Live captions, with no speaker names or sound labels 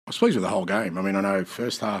was pleased with the whole game. I mean, I know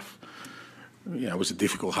first half, it was a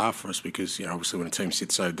difficult half for us because, obviously when a team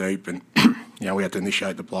sits so deep and, we had to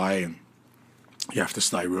initiate the play, and you have to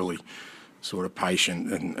stay really sort of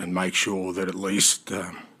patient and make sure that at least,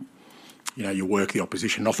 you work the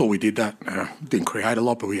opposition. I thought we did that. Didn't create a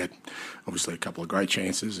lot, but we had obviously a couple of great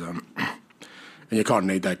chances. And you kind of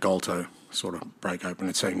need that goal to sort of break open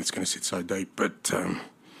a team that's going to sit so deep. But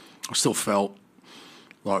I still felt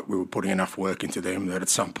like we were putting enough work into them that at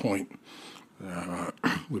some point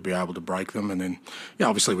we'd be able to break them. And then,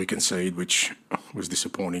 obviously we conceded, which was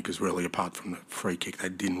disappointing because really apart from the free kick, they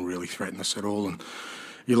didn't really threaten us at all. And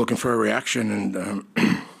you're looking for a reaction, and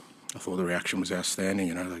I thought the reaction was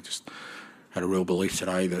outstanding. They just had a real belief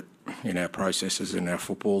today that in our processes, in our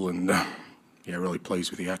football, and really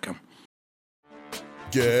pleased with the outcome.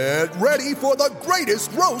 Get ready for the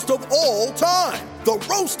greatest roast of all time, the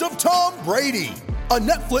Roast of Tom Brady, a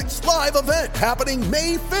Netflix live event happening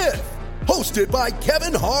May 5th. Hosted by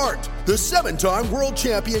Kevin Hart, the 7-time world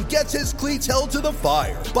champion gets his cleats held to the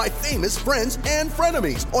fire by famous friends and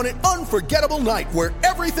frenemies on an unforgettable night where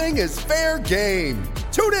everything is fair game.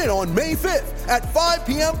 Tune in on May 5th at 5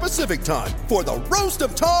 p.m. Pacific time for the Roast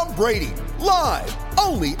of Tom Brady, live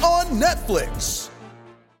only on Netflix.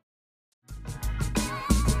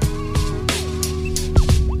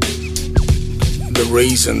 The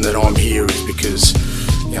reason that I'm here is because,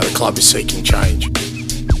 the club is seeking change.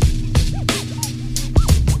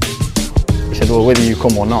 He said, well, whether you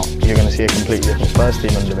come or not, you're going to see a completely different Spurs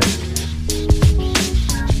team under me.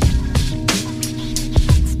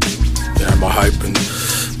 My hope and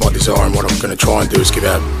my desire and what I'm going to try and do is give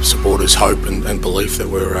our supporters hope and belief that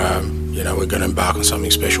we're going to embark on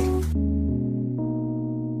something special.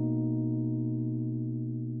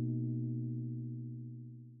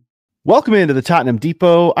 Welcome into the Tottenham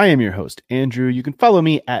Depot. I am your host, Andrew. You can follow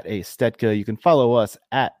me at Astetka. You can follow us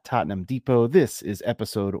at Tottenham Depot. This is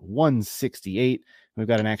episode 168. We've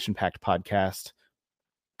got an action-packed podcast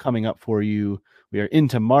coming up for you. We are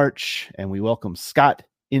into March, and we welcome Scott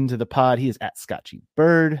into the pod. He is at Scott G.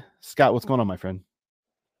 Bird. Scott, what's going on, my friend?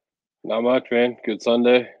 Not much, man. Good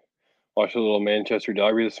Sunday. Watched a little Manchester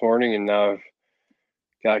derby this morning, and now I've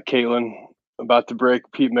got Caitlin about to break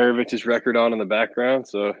Pete Maravich's record on in the background.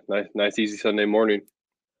 So nice, easy Sunday morning.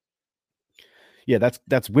 Yeah,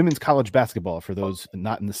 that's women's college basketball for those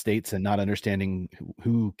not in the States and not understanding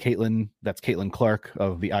who Caitlin. That's Caitlin Clark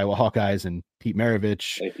of the Iowa Hawkeyes and Pete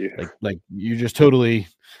Maravich. Thank you. Like you're just totally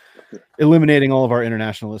eliminating all of our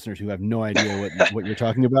international listeners who have no idea what you're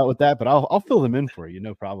talking about with that. But I'll fill them in for you,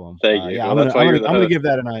 no problem. Thank you. Yeah, well, I'm gonna give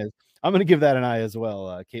that an eye. I'm gonna give that an eye as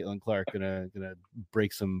well. Caitlin Clark gonna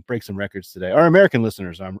break some records today. Our American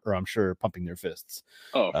listeners, I'm sure, pumping their fists.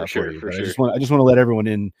 Oh, for sure. I just want to let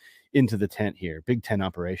everyone into the tent here. Big tent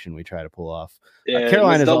operation we try to pull off. Yeah,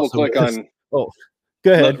 Caroline is double also click on. Oh,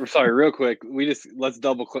 go ahead. Sorry, real quick. Let's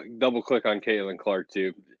double click on Caitlin Clark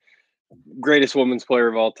too. Greatest women's player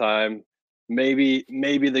of all time. Maybe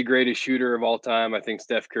the greatest shooter of all time. I think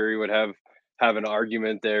Steph Curry would have an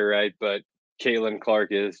argument there, right? But Caitlin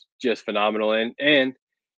Clark is just phenomenal, and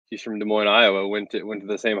she's from Des Moines, Iowa. Went to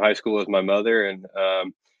the same high school as my mother, and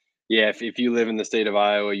if you live in the state of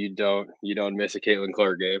Iowa, you don't miss a Caitlin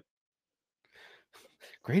Clark game.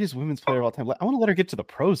 Greatest women's player of all time. I want to let her get to the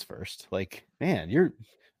pros first. Like, man, you're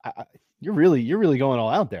really going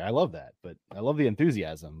all out there. I love that, but I love the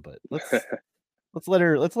enthusiasm. But let's let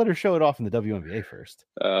her show it off in the WNBA first.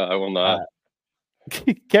 I will not.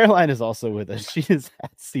 Caroline is also with us. She is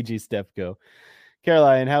at CG Stepco.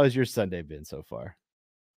 Caroline, how has your Sunday been so far?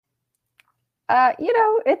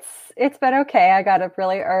 It's been okay. I got up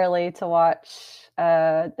really early to watch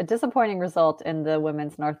a disappointing result in the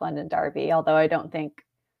women's North London derby, although I don't think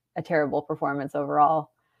a terrible performance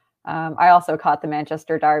overall. I also caught the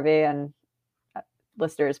Manchester derby, and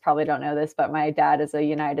listeners probably don't know this, but my dad is a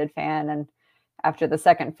United fan, and after the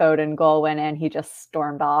second Foden goal went in, he just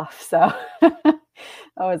stormed off. So that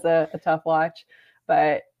was a tough watch,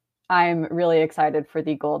 but I'm really excited for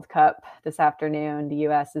the Gold Cup this afternoon. The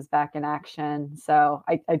U.S. is back in action. So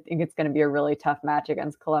I think it's going to be a really tough match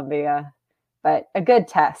against Colombia, but a good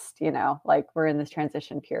test, like we're in this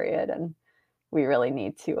transition period and we really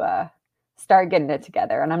need to start getting it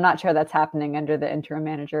together. And I'm not sure that's happening under the interim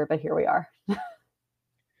manager, but here we are.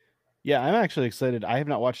 Yeah, I'm actually excited. I have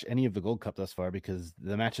not watched any of the Gold Cup thus far because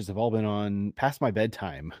the matches have all been on past my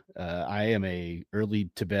bedtime. I am a early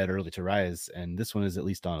to bed, early to rise, and this one is at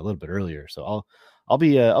least on a little bit earlier. So I'll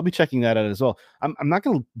be checking that out as well. I'm not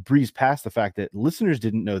going to breeze past the fact that listeners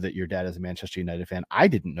didn't know that your dad is a Manchester United fan. I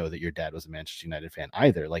didn't know that your dad was a Manchester United fan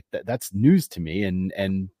either. Like that's news to me,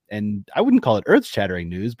 and I wouldn't call it earth shattering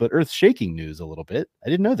news, but earth shaking news a little bit. I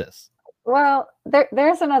didn't know this. Well,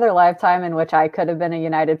 there's another lifetime in which I could have been a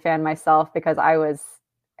United fan myself because I was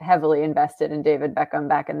heavily invested in David Beckham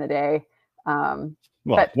back in the day. Well,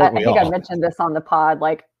 But weren't I we think I all? mentioned this on the pod.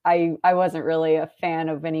 Like I wasn't really a fan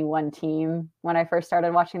of any one team when I first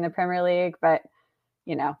started watching the Premier League, but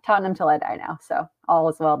Tottenham till I die now. So all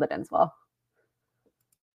is well that ends well.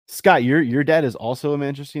 Scott, your dad is also a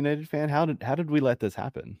Manchester United fan. How did we let this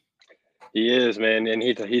happen? He is, man, and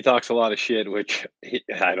he talks a lot of shit, which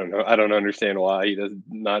I don't know. I don't understand why he does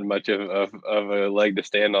not much of a leg to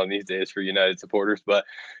stand on these days for United supporters. But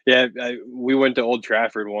yeah, we went to Old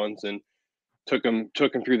Trafford once and took him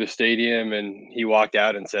through the stadium, and he walked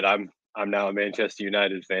out and said, I'm now a Manchester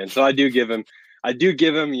United fan." So I do give him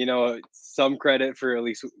some credit for at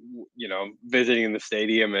least visiting the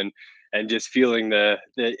stadium and just feeling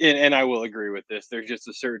and I will agree with this. There's just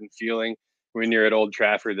a certain feeling when you're at Old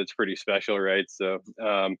Trafford that's pretty special, right? So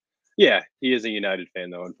yeah, he is a United fan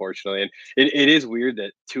though, unfortunately, and it is weird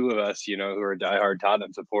that two of us, who are diehard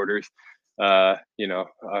Tottenham supporters, have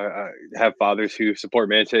fathers who support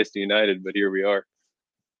Manchester United, but here we are.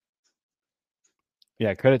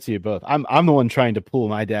 Yeah, credit to you both. I'm the one trying to pull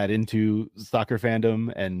my dad into soccer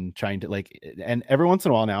fandom and trying to and every once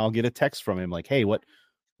in a while now I'll get a text from him like, "Hey, what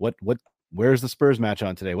where's the Spurs match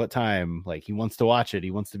on today? What time?" Like he wants to watch it.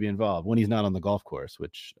 He wants to be involved when he's not on the golf course,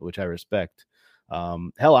 which I respect.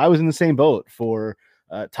 Hell, I was in the same boat for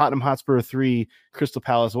Tottenham Hotspur 3, Crystal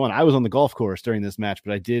Palace 1. I was on the golf course during this match,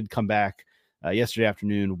 but I did come back yesterday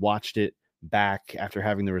afternoon, watched it back after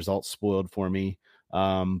having the results spoiled for me.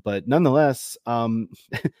 But nonetheless,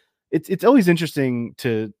 it's always interesting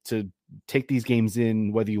to take these games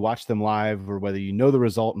in, whether you watch them live or whether you know the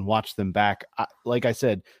result and watch them back. Like I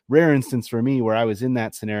said, rare instance for me where I was in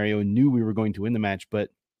that scenario and knew we were going to win the match, but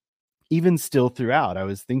even still throughout, I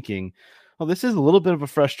was thinking, well, this is a little bit of a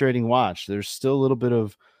frustrating watch. There's still a little bit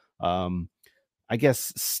of, I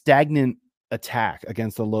guess, stagnant attack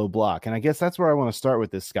against a low block. And I guess that's where I want to start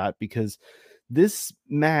with this, Scott, because this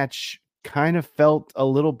match kind of felt a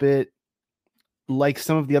little bit like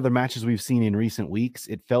some of the other matches we've seen in recent weeks.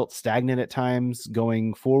 It felt stagnant at times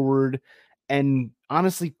going forward and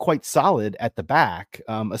honestly quite solid at the back.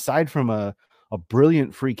 Aside from a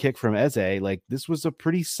brilliant free kick from Eze, like this was a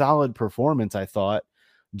pretty solid performance, I thought.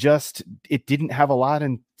 Just it didn't have a lot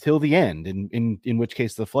until the end, in which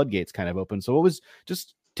case the floodgates kind of opened. So what was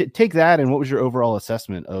just take that, and what was your overall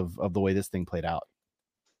assessment of the way this thing played out?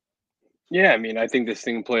 Yeah, I mean, I think this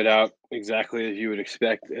thing played out exactly as you would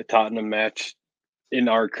expect a Tottenham match in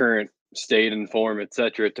our current state and form,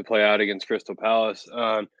 etc., to play out against Crystal Palace.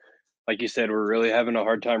 Like you said, we're really having a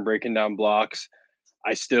hard time breaking down blocks.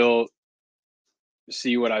 I still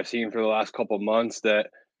see what I've seen for the last couple of months that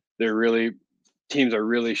they're really teams are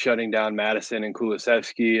really shutting down Madison and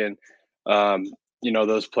Kulusevski and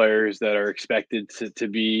those players that are expected to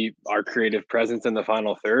be our creative presence in the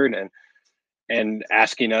final third and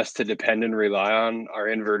asking us to depend and rely on our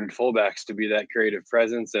inverted fullbacks to be that creative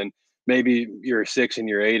presence. And maybe your 6 and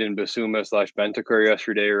your 8 in Basuma / Bentancur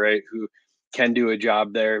yesterday, right, who can do a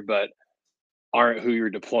job there, but aren't who you're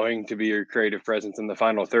deploying to be your creative presence in the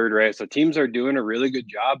final third, right? So teams are doing a really good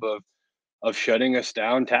job of shutting us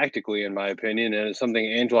down tactically, in my opinion, and it's something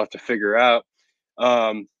Ange will have to figure out.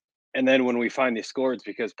 Um, and then when we finally score, it's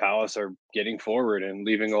because Palace are getting forward and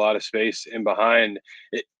leaving a lot of space in behind.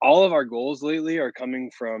 All of our goals lately are coming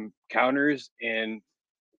from counters and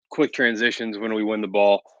quick transitions when we win the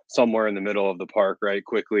ball somewhere in the middle of the park, right?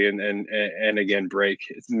 Quickly and again break.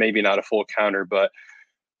 It's maybe not a full counter, but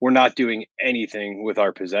we're not doing anything with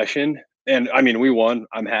our possession. And I mean, we won.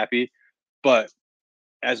 I'm happy, but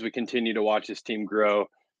as we continue to watch this team grow,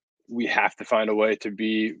 we have to find a way to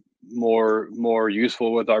be more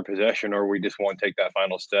useful with our possession, or we just won't take that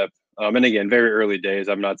final step. And again, very early days.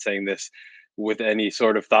 I'm not saying this with any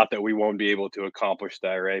sort of thought that we won't be able to accomplish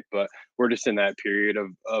that, right? But we're just in that period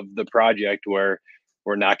of the project where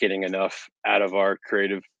we're not getting enough out of our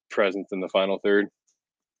creative presence in the final third.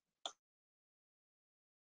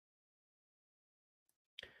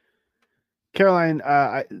 Caroline,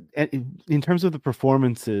 in terms of the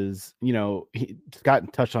performances,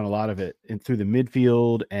 Scott touched on a lot of it through the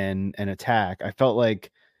midfield and attack. I felt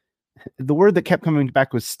like the word that kept coming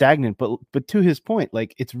back was stagnant, but to his point,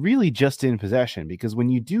 like it's really just in possession, because when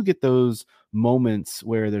you do get those moments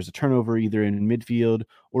where there's a turnover either in midfield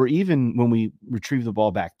or even when we retrieve the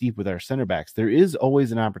ball back deep with our center backs, there is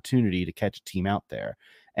always an opportunity to catch a team out there.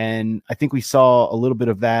 And I think we saw a little bit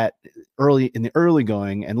of that early in the early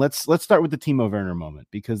going. And let's start with the Timo Werner moment,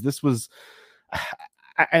 because this was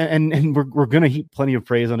and we're going to heap plenty of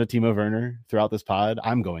praise onto Timo Werner throughout this pod.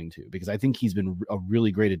 I'm going to, because I think he's been a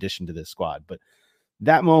really great addition to this squad. But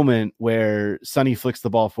that moment where Sonny flicks the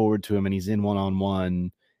ball forward to him and he's in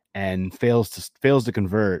one-on-one and fails to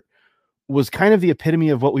convert was kind of the epitome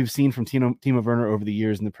of what we've seen from Timo Werner over the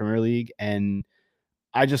years in the Premier League. And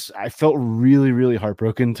I felt really, really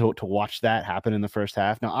heartbroken to watch that happen in the first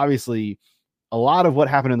half. Now, obviously, a lot of what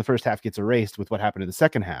happened in the first half gets erased with what happened in the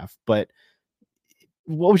second half, but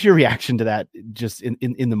what was your reaction to that just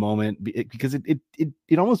in the moment? Because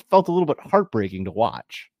it almost felt a little bit heartbreaking to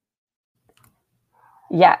watch.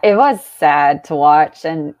 Yeah, it was sad to watch.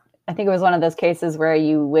 And I think it was one of those cases where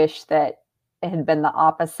you wish that it had been the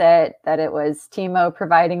opposite, that it was Timo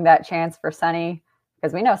providing that chance for Sonny,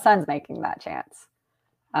 because we know Son's making that chance.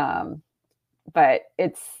 But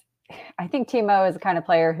I think Timo is the kind of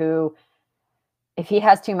player who, if he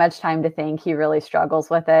has too much time to think, he really struggles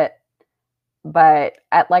with it. But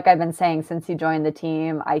like I've been saying since he joined the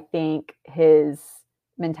team, I think his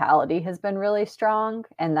mentality has been really strong,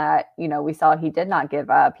 and that, we saw he did not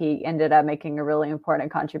give up. He ended up making a really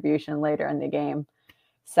important contribution later in the game.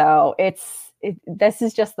 So this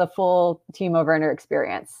is just the full Timo Werner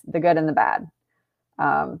experience, the good and the bad.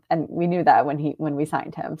 And we knew that when we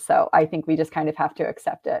signed him. So I think we just kind of have to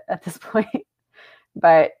accept it at this point.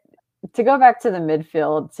 But to go back to the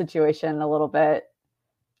midfield situation a little bit,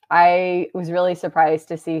 I was really surprised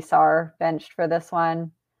to see Sarr benched for this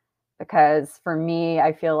one, because for me,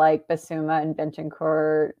 I feel like Basuma and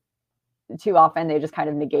Bentancur, too often they just kind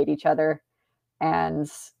of negate each other.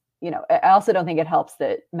 And, I also don't think it helps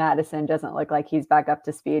that Maddison doesn't look like he's back up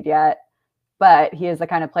to speed yet, but he is the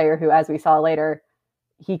kind of player who, as we saw later,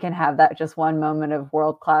 he can have that just one moment of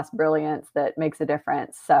world-class brilliance that makes a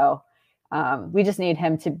difference. So we just need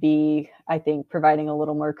him to be, I think, providing a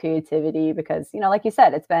little more creativity, because, like you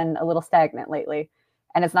said, it's been a little stagnant lately.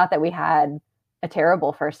 And it's not that we had a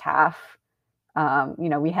terrible first half.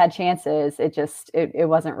 We had chances. It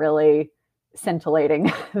wasn't really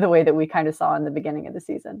scintillating the way that we kind of saw in the beginning of the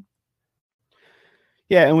season.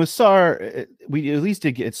 Yeah, and with Sarr, we at least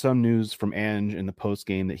did get some news from Ange in the post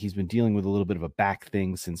game that he's been dealing with a little bit of a back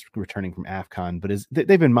thing since returning from AFCON. But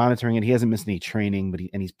they've been monitoring it. He hasn't missed any training,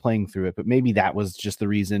 and he's playing through it. But maybe that was just the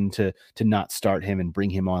reason to not start him and bring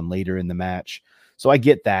him on later in the match. So I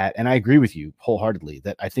get that, and I agree with you wholeheartedly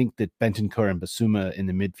that I think that Bentancur and Basuma in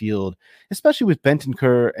the midfield, especially with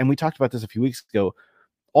Bentancur, and we talked about this a few weeks ago,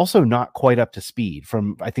 also not quite up to speed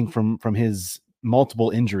from his multiple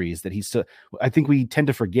injuries that he's still. I think we tend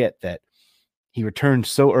to forget that he returned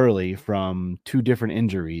so early from two different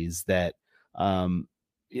injuries that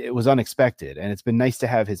it was unexpected, and it's been nice to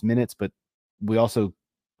have his minutes, but we also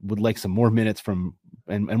would like some more minutes from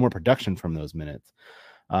and more production from those minutes.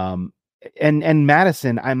 And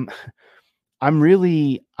Maddison, I'm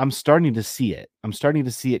starting to see it. I'm starting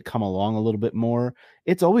to see it come along a little bit more.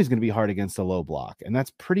 It's always going to be hard against a low block, and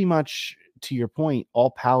that's pretty much, to your point, all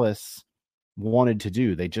Palace wanted to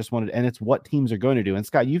do. They just wanted, and it's what teams are going to do. And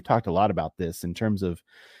Scott, you've talked a lot about this in terms of,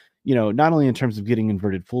 not only in terms of getting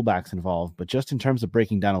inverted fullbacks involved, but just in terms of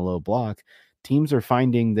breaking down a low block. Teams are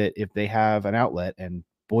finding that if they have an outlet, and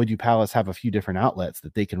boy, do Palace have a few different outlets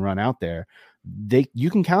that they can run out there, you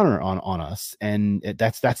can counter on us, and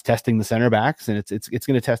that's testing the center backs, and it's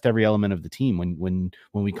going to test every element of the team when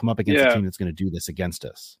we come up against a team that's going to do this against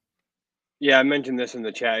us. Yeah, I mentioned this in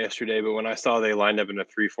the chat yesterday, but when I saw they lined up in a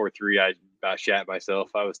 3-4-3, I about shat myself.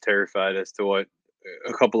 I was terrified as to what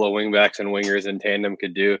a couple of wingbacks and wingers in tandem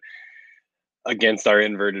could do against our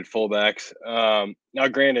inverted fullbacks. Now,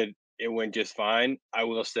 granted, it went just fine. I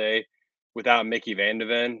will say, without Mickey Van de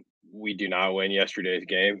Ven, we do not win yesterday's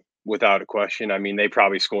game without a question. I mean, they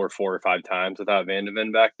probably score 4 or 5 times without Van de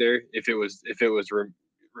Ven back there. If it was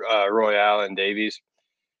Royale and Davies,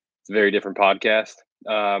 it's a very different podcast.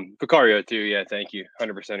 Vicario too. Yeah, thank you.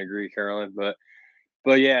 100% agree, Carolyn.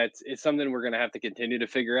 But yeah, it's something we're going to have to continue to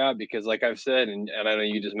figure out, because like I've said, and I know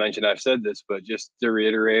you just mentioned I've said this, but just to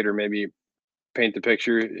reiterate or maybe paint the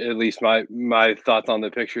picture, at least my thoughts on the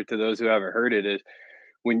picture to those who haven't heard it, is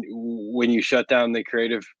when you shut down the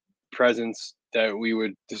creative presence that we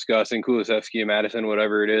would discuss in Kulusevski and Maddison,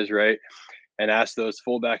 whatever it is, right, and ask those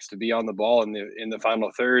fullbacks to be on the ball in the final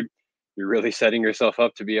third, you're really setting yourself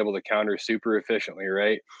up to be able to counter super efficiently,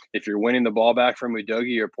 right? If you're winning the ball back from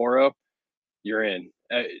Udogie or Poro, you're in.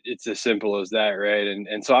 It's as simple as that, right?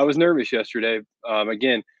 And so I was nervous yesterday.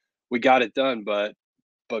 Again, we got it done, but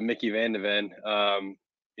Mickey Van de Ven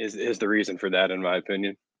is the reason for that, in my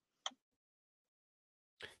opinion.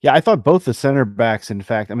 Yeah, I thought both the center backs. In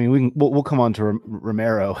fact, I mean, we'll come on to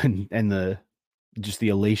Romero and the just the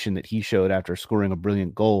elation that he showed after scoring a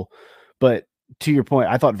brilliant goal. But to your point,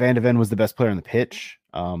 I thought Van de Ven was the best player on the pitch,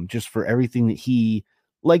 just for everything that he,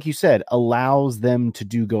 like you said, allows them to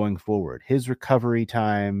do going forward. His recovery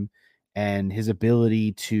time and his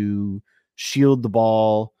ability to shield the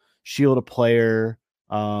ball, shield a player,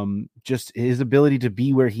 just his ability to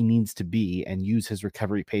be where he needs to be and use his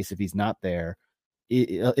recovery pace if he's not there.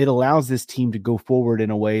 It allows this team to go forward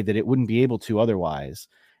in a way that it wouldn't be able to otherwise.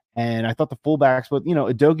 And I thought the fullbacks, but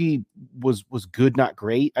Udogie was good, not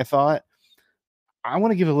great. I thought. I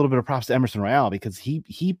want to give a little bit of props to Emerson Royale because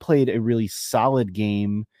he played a really solid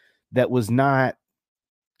game that was not,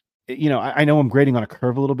 I know I'm grading on a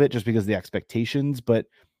curve a little bit just because of the expectations, but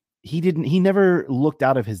he never looked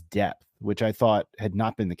out of his depth, which I thought had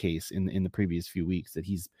not been the case in the previous few weeks that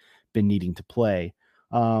he's been needing to play.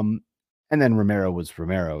 And then Romero was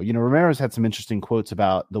Romero. Romero's had some interesting quotes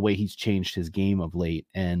about the way he's changed his game of late.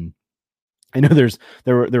 And I know there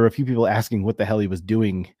were a few people asking what the hell he was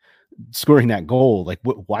doing scoring that goal. Like,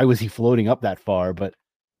 why was he floating up that far? But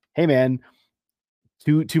hey, man,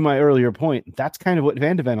 to my earlier point, that's kind of what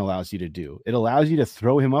Van de Ven allows you to do. It allows you to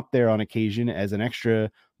throw him up there on occasion as an extra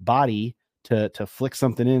body to flick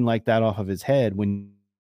something in like that off of his head when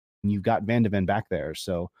you've got Van de Ven back there.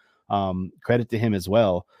 So credit to him as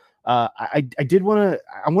well. I want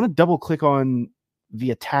to double click on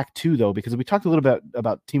the attack too, though, because we talked a little bit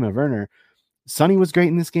about Timo Werner. Sonny was great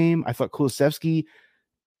in this game. I thought Kulusevski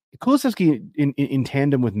in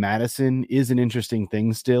tandem with Madison is an interesting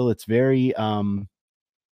thing still. It's very,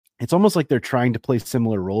 it's almost like they're trying to play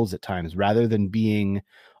similar roles at times rather than being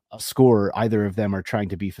a scorer. Either of them are trying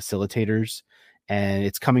to be facilitators, and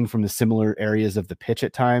it's coming from the similar areas of the pitch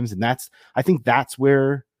at times. And I think that's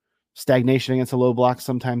where stagnation against a low block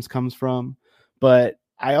sometimes comes from. But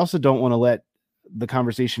I also don't want to let the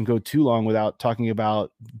conversation go too long without talking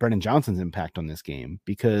about Brennan Johnson's impact on this game,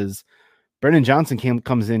 because Brennan Johnson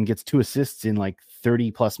comes in, gets 2 assists in like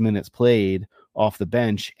 30 plus minutes played off the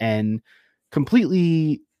bench, and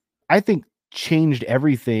completely, I think, changed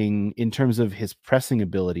everything in terms of his pressing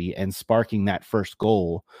ability and sparking that first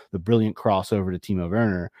goal, the brilliant crossover to Timo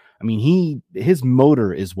Werner. I mean, his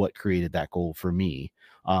motor is what created that goal for me.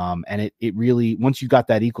 And it really, once you got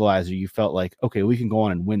that equalizer, you felt like, okay, we can go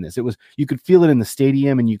on and win this. You could feel it in the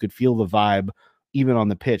stadium and you could feel the vibe even on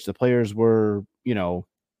the pitch. The players were,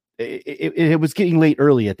 it was getting late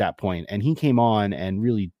early at that point, and he came on and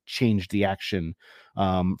really changed the action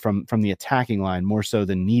from the attacking line more so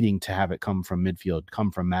than needing to have it come from midfield,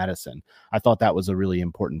 come from Madison. I thought that was a really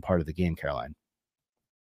important part of the game, Caroline.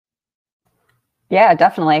 Yeah,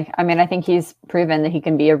 definitely. I mean, I think he's proven that he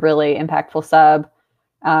can be a really impactful sub,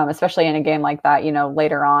 especially in a game like that,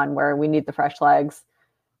 later on where we need the fresh legs.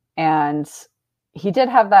 And he did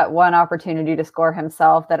have that one opportunity to score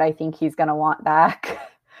himself that I think he's going to want back.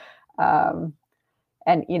 And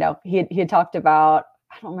he had talked about,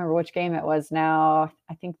 I don't remember which game it was now.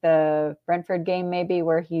 I think the Brentford game maybe,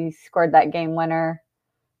 where he scored that game winner,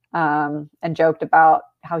 and joked about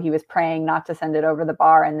how he was praying not to send it over the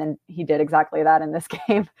bar. And then he did exactly that in this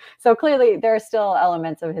game. So clearly there are still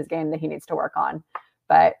elements of his game that he needs to work on.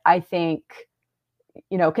 But I think,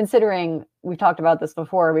 considering we've talked about this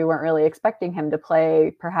before, we weren't really expecting him to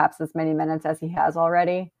play perhaps as many minutes as he has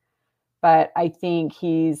already. But I think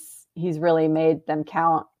he's really made them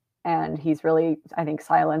count, and he's really, I think,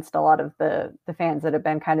 silenced a lot of the fans that have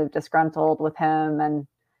been kind of disgruntled with him. And,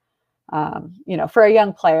 for a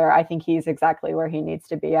young player, I think he's exactly where he needs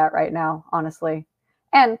to be at right now, honestly.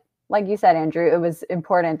 And like you said, Andrew, it was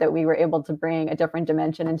important that we were able to bring a different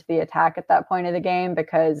dimension into the attack at that point of the game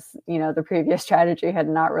because, the previous strategy had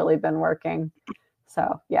not really been working.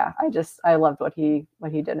 So, yeah, I loved what he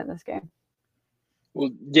did in this game.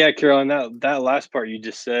 Well, yeah, Caroline, that last part you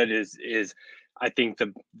just said is I think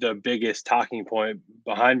the biggest talking point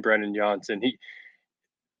behind Brennan Johnson.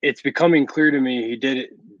 It's becoming clear to me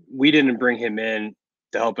we didn't bring him in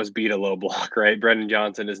to help us beat a low block, right? Brennan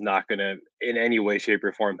Johnson is not going to in any way, shape,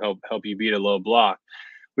 or form help you beat a low block.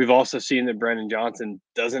 We've also seen that Brennan Johnson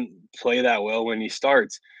doesn't play that well when he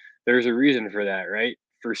starts. There's a reason for that, right?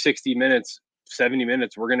 For 60 minutes, 70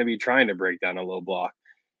 minutes, we're going to be trying to break down a low block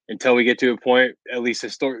until we get to a point, at least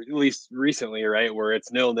recently, right, where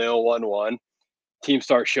it's 0-0, 1-1. Teams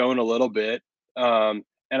start showing a little bit, and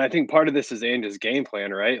I think part of this is Ange's game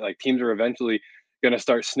plan, right? Like teams are eventually going to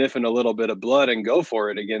start sniffing a little bit of blood and go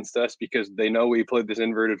for it against us because they know we played this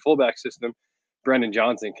inverted fullback system. Brennan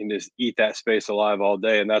Johnson can just eat that space alive all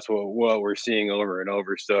day, and that's what we're seeing over and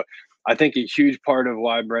over. So I think a huge part of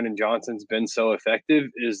why Brennan Johnson's been so effective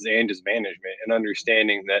is Ange's management and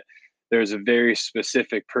understanding that there's a very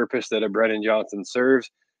specific purpose that a Brennan Johnson serves.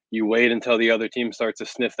 You wait until the other team starts to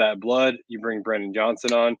sniff that blood. You bring Brennan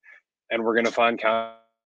Johnson on, and we're going to find counter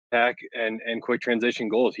attack and quick transition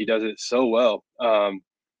goals. He does it so well.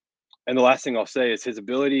 And the last thing I'll say is his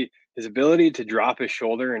ability to drop his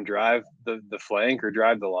shoulder and drive the flank or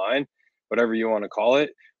drive the line, whatever you want to call it.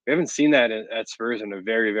 We haven't seen that at Spurs in a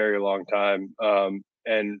very, very long time.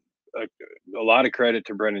 And a lot of credit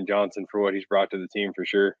to Brendan Johnson for what he's brought to the team for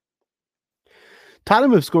sure.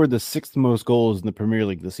 Tottenham have scored the 6th most goals in the Premier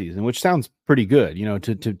League this season, which sounds pretty good,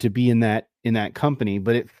 to be in that company,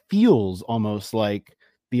 but it feels almost like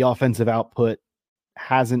the offensive output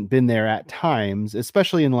hasn't been there at times,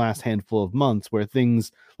 especially in the last handful of months where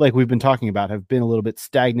things like we've been talking about have been a little bit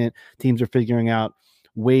stagnant. Teams are figuring out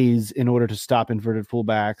ways in order to stop inverted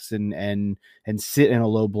fullbacks and sit in a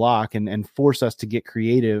low block and force us to get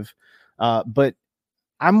creative. But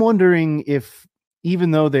I'm wondering if,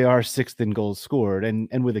 even though they are 6th in goals scored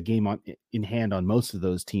and with a game in hand on most of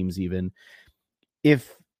those teams, even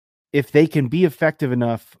if they can be effective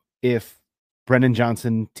enough, if Brendan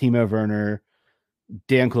Johnson, Timo Werner,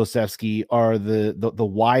 Dan Kulusevski are the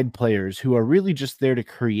wide players who are really just there to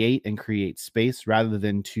create space rather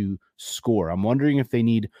than to score. I'm wondering if they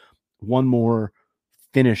need one more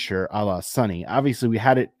finisher a la Sonny. Obviously, we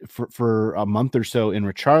had it for a month or so in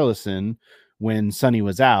Richarlison when Sonny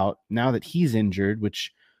was out. Now that he's injured,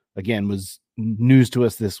 which again was news to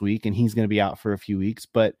us this week, and he's going to be out for a few weeks,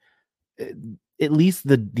 but at least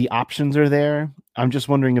the options are there. I'm just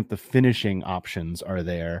wondering if the finishing options are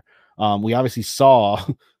there. We obviously saw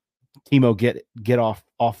Timo get off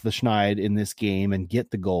the schneid in this game and get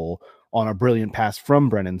the goal on a brilliant pass from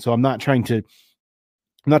Brennan. So I'm not trying to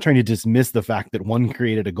dismiss the fact that one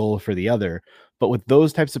created a goal for the other, but with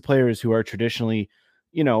those types of players who are traditionally,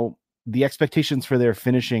 the expectations for their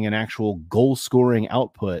finishing and actual goal scoring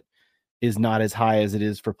output is not as high as it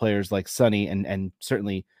is for players like Sonny and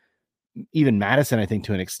certainly even Madison, I think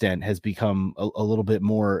to an extent has become a little bit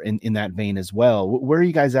more in that vein as well. Where are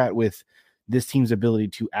you guys at with this team's ability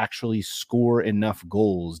to actually score enough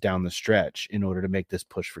goals down the stretch in order to make this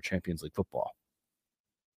push for Champions League football?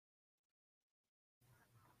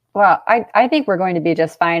 Well, I think we're going to be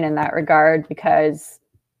just fine in that regard because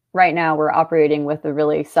right now we're operating with a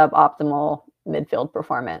really suboptimal midfield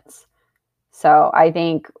performance. So I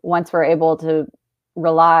think once we're able to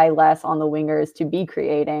rely less on the wingers to be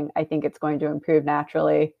creating, I think it's going to improve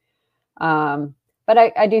naturally. But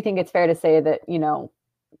I do think it's fair to say that,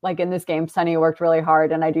 like in this game, Sonny worked really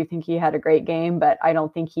hard and I do think he had a great game, but I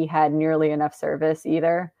don't think he had nearly enough service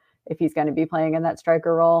either if he's going to be playing in that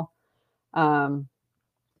striker role.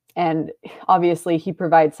 And obviously he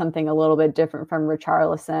provides something a little bit different from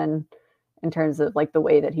Richarlison in terms of like the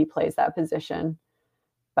way that he plays that position.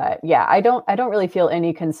 But yeah, I don't really feel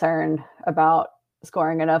any concern about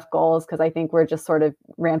scoring enough goals because I think we're just sort of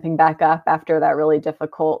ramping back up after that really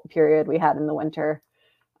difficult period we had in the winter.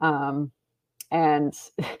 And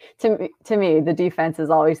to me, the defense is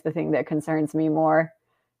always the thing that concerns me more,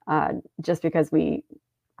 just because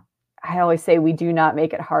I always say we do not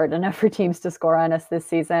make it hard enough for teams to score on us this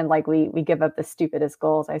season. Like we give up the stupidest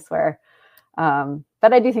goals, I swear.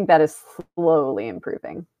 But I do think that is slowly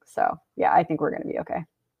improving. So yeah, I think we're going to be okay.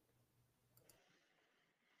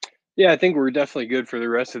 Yeah, I think we're definitely good for the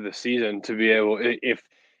rest of the season to be able, if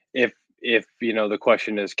the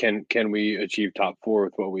question is, can we achieve top 4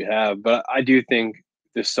 with what we have? But I do think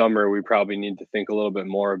this summer we probably need to think a little bit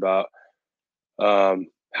more about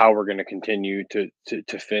how we're going to continue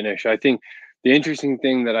to finish. I think the interesting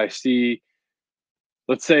thing that I see,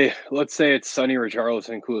 let's say it's Sonny,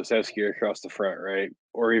 Richarlison, and Kulusevski across the front, right?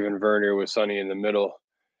 Or even Werner with Sonny in the middle.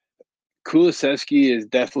 Kulusevski is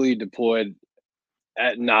definitely deployed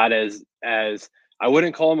at not as I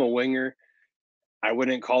wouldn't call him a winger. I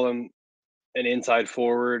wouldn't call him an inside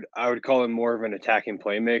forward. I would call him more of an attacking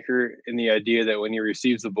playmaker in the idea that when he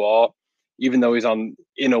receives the ball, even though he's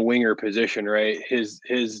in a winger position, right, his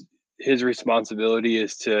responsibility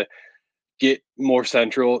is to get more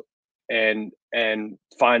central and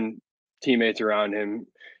find teammates around him.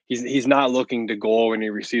 He's not looking to goal when he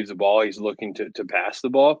receives the ball. He's looking to pass the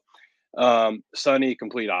ball. Sonny,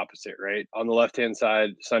 complete opposite, right? On the left-hand side,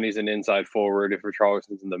 Sonny's an inside forward if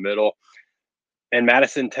Richarlison's in the middle. And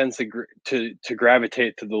Madison tends to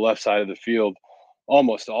gravitate to the left side of the field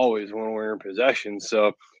almost always when we're in possession.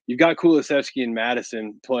 So you've got Kulusevski and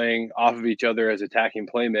Madison playing off of each other as attacking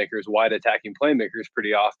playmakers, wide attacking playmakers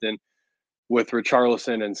pretty often, with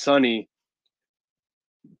Richarlison and Sonny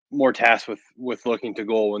more tasked with looking to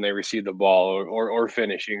goal when they receive the ball or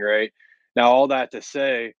finishing, right? Now, all that to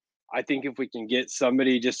say, I think if we can get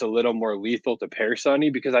somebody just a little more lethal to pair Sonny,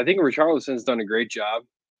 because I think Richarlison's done a great job.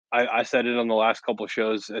 I said it on the last couple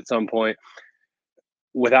shows at some point.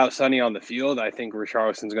 Without Sonny on the field, I think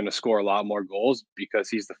Richarlison's going to score a lot more goals because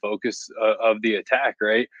he's the focus of the attack,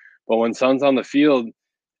 right? But when Son's on the field,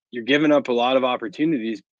 you're giving up a lot of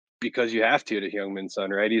opportunities because you have to Heung-min Son,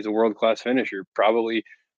 right? He's a world-class finisher, probably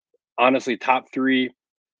honestly top 3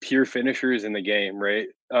 pure finishers in the game, right?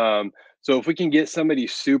 So if we can get somebody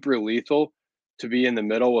super lethal to be in the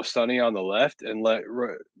middle with Sonny on the left and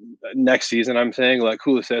next season, I'm saying, let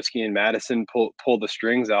Kulusevski and Madison pull the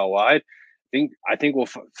strings out wide, I think we'll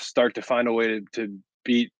start to find a way to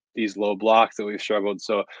beat these low blocks that we've struggled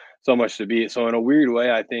so much to beat. So in a weird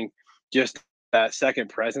way, I think just that second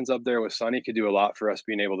presence up there with Sonny could do a lot for us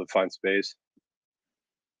being able to find space.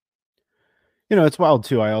 It's wild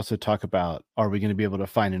too. I also talk about, are we going to be able to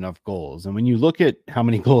find enough goals? And when you look at how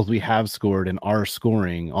many goals we have scored and are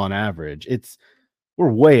scoring on average, we're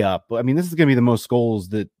way up. I mean, this is going to be the most goals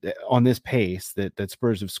that on this pace that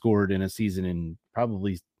Spurs have scored in a season in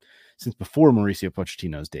probably since before Mauricio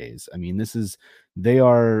Pochettino's days. I mean, they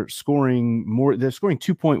are scoring more. They're scoring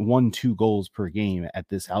 2.12 goals per game at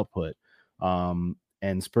this output.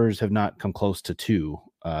 And Spurs have not come close to 2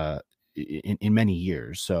 in many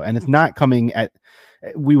years. So, and it's not coming at,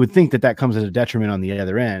 we would think that comes at a detriment on the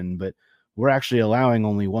other end, but we're actually allowing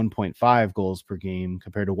only 1.5 goals per game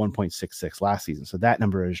compared to 1.66 last season. So that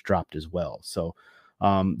number has dropped as well. So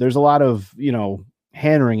there's a lot of,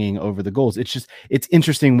 hand wringing over the goals. It's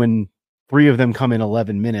interesting when 3 of them come in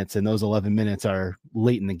 11 minutes and those 11 minutes are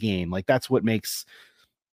late in the game. Like that's what makes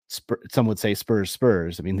some would say Spurs.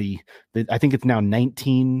 I mean, I think it's now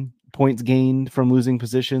 19 points gained from losing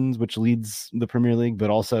positions, which leads the Premier League, but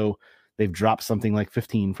also they've dropped something like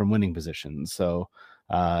 15 from winning positions. So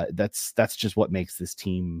that's just what makes this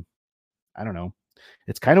team, I don't know.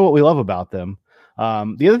 It's kind of what we love about them.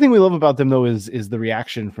 The other thing we love about them, though, is the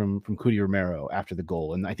reaction from Cuti Romero after the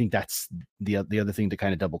goal. And I think that's the other thing to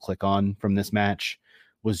kind of double click on from this match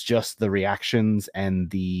was just the reactions and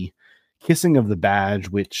the kissing of the badge,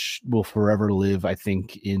 which will forever live, I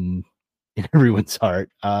think, in everyone's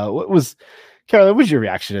heart. Carol, what was your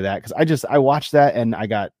reaction to that? Because I watched that and I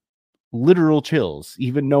got literal chills,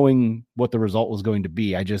 even knowing what the result was going to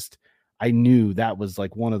be. I knew that was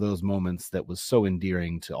like one of those moments that was so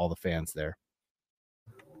endearing to all the fans there.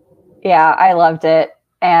 Yeah, I loved it.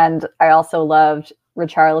 And I also loved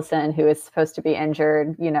Richarlison, who is supposed to be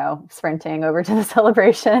injured, sprinting over to the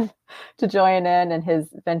celebration to join in his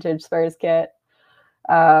vintage Spurs kit.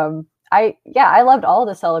 I loved all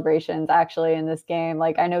the celebrations actually in this game.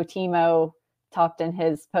 Like I know Timo talked in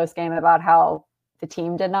his post game about how the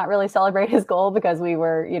team did not really celebrate his goal because we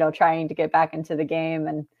were, trying to get back into the game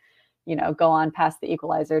and, go on past the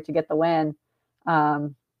equalizer to get the win.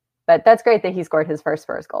 But that's great that he scored his first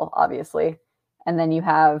goal, obviously. And then you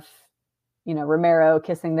have, Romero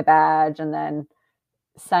kissing the badge and then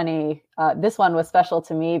Sonny. This one was special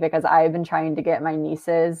to me because I've been trying to get my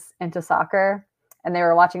nieces into soccer. And they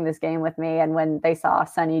were watching this game with me. And when they saw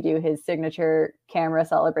Sonny do his signature camera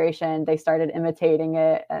celebration, they started imitating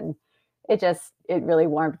it. And it really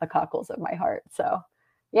warmed the cockles of my heart. So,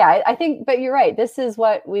 yeah, I think, but you're right. This is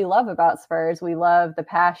what we love about Spurs. We love the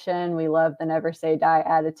passion. We love the never say die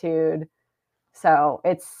attitude. So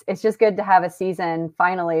it's just good to have a season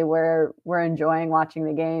finally where we're enjoying watching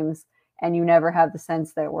the games and you never have the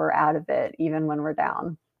sense that we're out of it, even when we're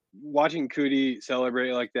down. Watching Cuti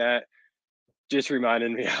celebrate like that just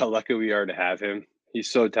reminded me how lucky we are to have him. He's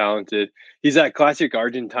so talented. He's that classic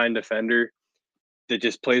Argentine defender that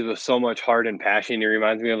just plays with so much heart and passion. He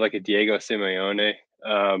reminds me of like a Diego Simeone.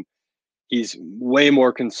 He's way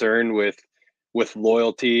more concerned with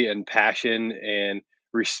loyalty and passion and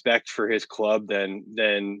respect for his club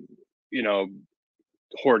than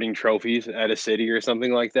hoarding trophies at a city or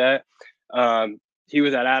something like that. He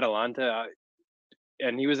was at Atalanta,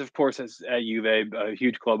 and he was, of course, at Juve, a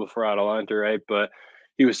huge club before Atalanta, right? But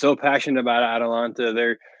he was so passionate about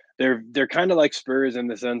Atalanta. They're kind of like Spurs in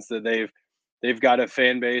the sense that they've got a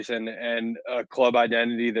fan base and a club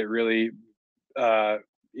identity that really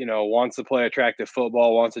wants to play attractive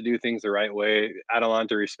football, wants to do things the right way.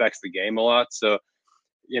 Atalanta respects the game a lot, so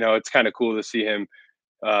it's kind of cool to see him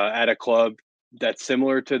at a club that's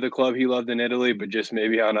similar to the club he loved in Italy, but just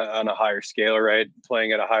maybe on a higher scale, right?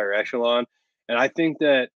 Playing at a higher echelon. And I think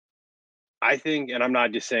that I think, and I'm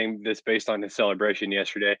not just saying this based on his celebration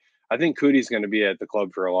yesterday, I think Cootie's going to be at the club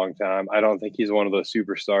for a long time. I don't think he's one of those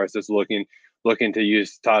superstars that's looking to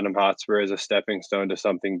use Tottenham Hotspur as a stepping stone to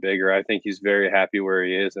something bigger. I think he's very happy where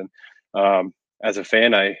he is, and as a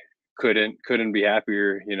fan, I couldn't be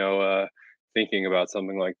happier, thinking about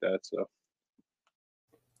something like that. So,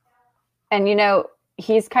 and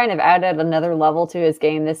he's kind of added another level to his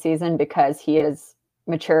game this season because he has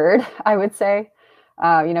matured, I would say.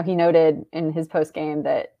 He noted in his post game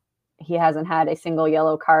that he hasn't had a single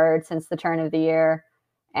yellow card since the turn of the year.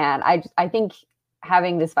 And I think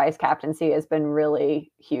having this vice captaincy has been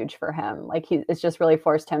really huge for him. Like it's just really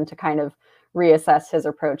forced him to kind of reassess his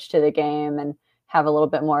approach to the game and have a little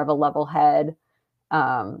bit more of a level head.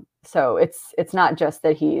 So it's not just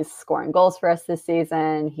that he's scoring goals for us this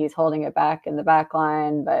season, he's holding it back in the back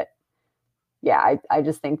line, but yeah, I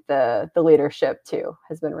just think the leadership too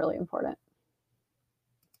has been really important.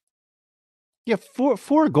 Yeah,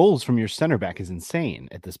 four goals from your center back is insane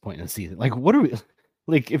at this point in the season. Like, what are we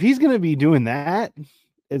like? If he's going to be doing that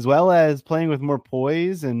as well as playing with more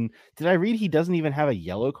poise, and did I read he doesn't even have a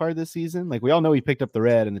yellow card this season? Like, we all know he picked up the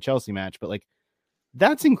red in the Chelsea match, but like,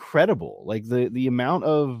 that's incredible. Like the amount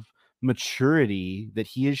of maturity that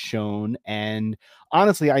he has shown, and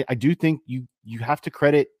honestly, I do think you have to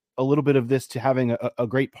credit a little bit of this to having a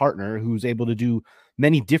great partner who's able to do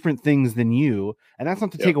many different things than you. And that's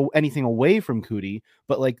not to take anything away from Cootie,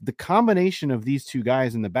 but like the combination of these two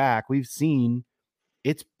guys in the back, we've seen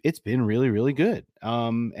it's been really, really good.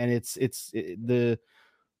 And it's the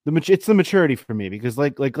maturity for me, because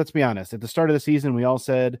like, let's be honest, at the start of the season, we all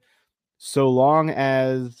said, so long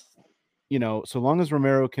as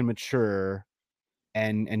Romero can mature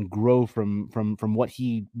and grow from what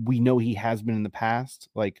we know he has been in the past,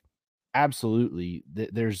 like absolutely,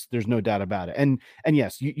 there's no doubt about it. And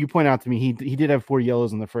yes, you point out to me he did have 4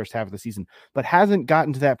 yellows in the first half of the season, but hasn't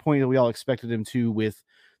gotten to that point that we all expected him to, with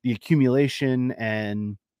the accumulation,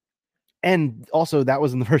 and also that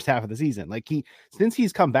was in the first half of the season. Like since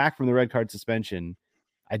he's come back from the red card suspension,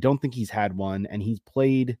 I don't think he's had one, and he's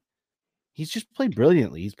just played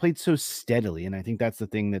brilliantly. He's played so steadily, and I think that's the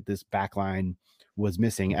thing that this back line was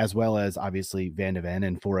missing, as well as obviously Van de Ven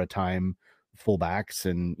and for a time fullbacks.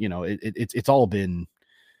 And it's all been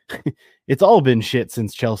it's all been shit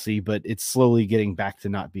since Chelsea, but it's slowly getting back to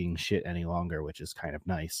not being shit any longer, which is kind of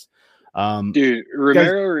nice. Dude,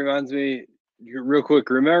 Romero reminds me, real quick,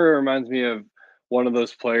 Romero reminds me of one of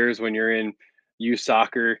those players when you're in youth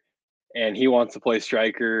soccer and he wants to play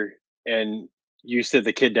striker, and you sit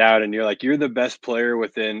the kid down and you're like, you're the best player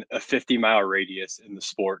within a 50-mile radius in the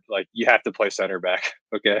sport. Like, you have to play center back.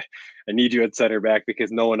 Okay. I need you at center back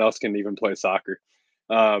because no one else can even play soccer.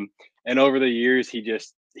 And over the years,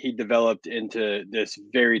 he developed into this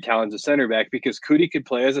very talented center back, because Cootie could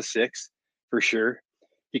play as a 6 for sure.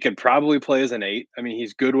 He could probably play as an 8. I mean,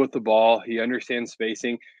 he's good with the ball. He understands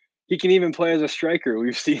spacing. He can even play as a striker.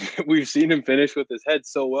 We've seen him finish with his head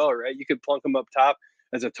so well, right? You could plunk him up top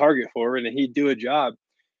as a target forward and he'd do a job.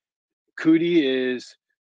 Cootie is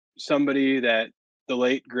somebody that the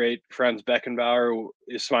late great Franz Beckenbauer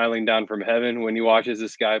is smiling down from heaven when he watches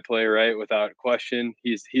this guy play, right? Without question.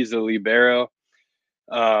 He's a libero.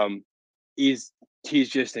 He's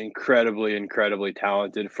just incredibly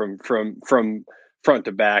talented from front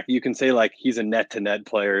to back. You can say like he's a net to net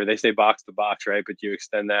player. They say box to box, right? But you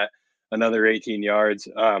extend that another 18 yards.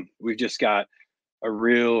 We've just got a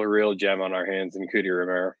real gem on our hands in Cootie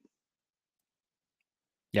Romero.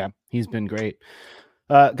 Yeah, he's been great.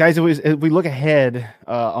 Guys, if we look ahead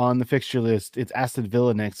on the fixture list, it's Aston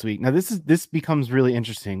Villa next week. Now, this becomes really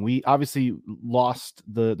interesting. We obviously lost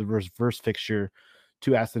the reverse fixture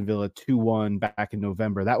to Aston Villa 2-1 back in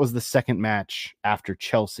November. That was the second match after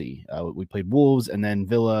Chelsea. We played Wolves, and then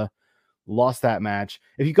Villa lost that match.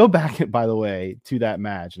 If you go back, by the way, to that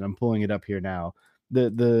match, and I'm pulling it up here now,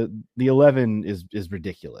 the 11 is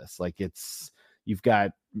ridiculous. Like, you've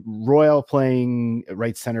got Royal playing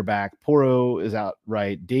right center back, Porro is out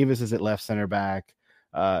right, Davis is at left center back.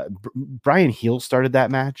 Brian Heel started that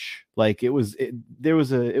match. Like,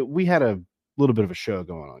 we had a little bit of a show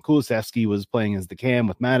going on. Kulusevski was playing as the cam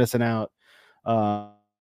with Madison out. Lacelso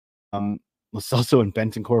and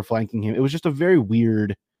Bentancur flanking him. It was just a very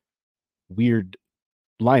weird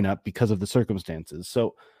lineup because of the circumstances.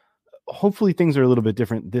 So hopefully things are a little bit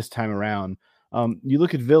different this time around. You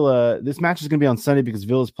look at Villa, this match is going to be on Sunday because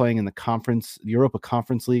Villa is playing in the Europa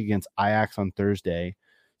Conference League against Ajax on Thursday.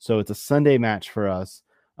 So it's a Sunday match for us.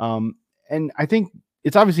 And I think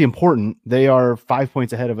it's obviously important. They are 5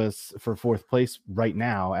 points ahead of us for 4th place right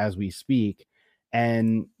now as we speak.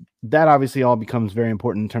 And that obviously all becomes very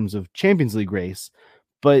important in terms of Champions League race.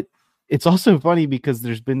 But it's also funny because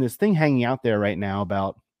there's been this thing hanging out there right now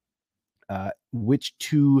about which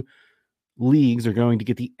two leagues are going to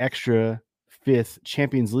get the extra 5th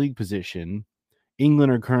Champions League position.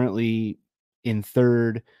 England are currently in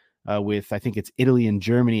 3rd with, I think it's Italy and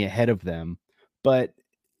Germany ahead of them. But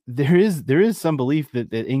there is some belief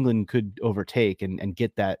that England could overtake and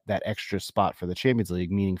get that extra spot for the Champions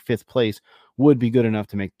League, meaning 5th place would be good enough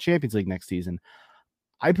to make the Champions League next season.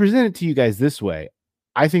 I present it to you guys this way.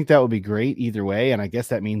 I think that would be great either way. And I guess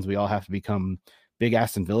that means we all have to become big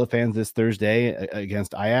Aston Villa fans this Thursday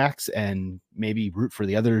against Ajax and maybe root for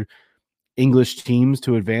the other English teams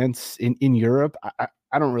to advance in Europe.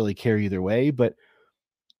 I don't really care either way, but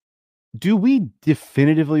do we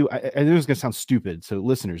definitively, I know it's going to sound stupid, so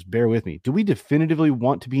listeners, bear with me. Do we definitively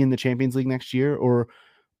want to be in the Champions League next year? Or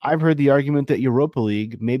I've heard the argument that Europa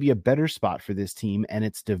League may be a better spot for this team and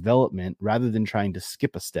its development rather than trying to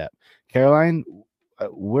skip a step. Caroline,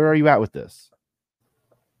 where are you at with this?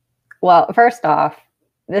 Well, first off,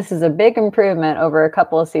 this is a big improvement over a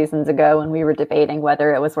couple of seasons ago when we were debating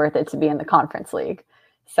whether it was worth it to be in the Conference League.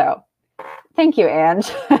 So thank you, Ange,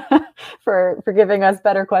 for giving us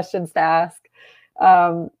better questions to ask.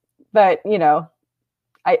 But, you know,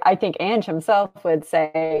 I think Ange himself would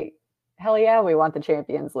say, hell yeah, we want the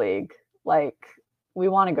Champions League. Like, we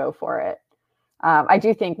want to go for it. I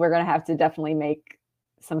do think we're going to have to definitely make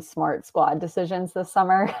some smart squad decisions this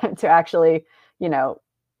summer to actually, you know,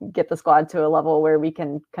 get the squad to a level where we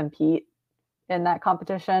can compete in that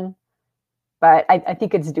competition. But I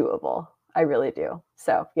think it's doable. I really do.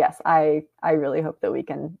 So yes, I really hope that we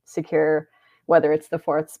can secure whether it's the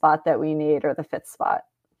 4th spot that we need or the 5th spot.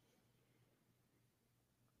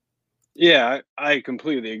 Yeah, I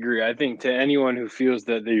completely agree. I think to anyone who feels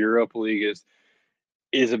that the Europa League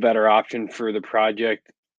is a better option for the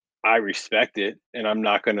project, I respect it, and I'm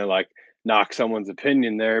not going to like knock someone's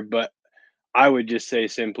opinion there, but I would just say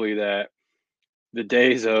simply that the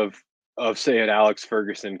days of say an Alex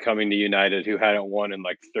Ferguson coming to United who hadn't won in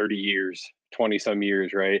like 30 years, 20 some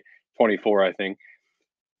years, right? 24, I think.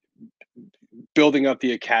 Building up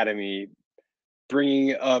the academy,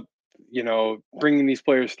 bringing up, you know, bringing these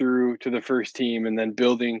players through to the first team and then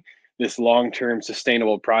building this long-term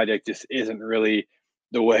sustainable project just isn't really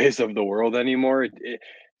the ways of the world anymore.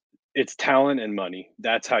 It's talent and money.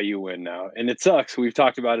 That's how you win now. And it sucks. We've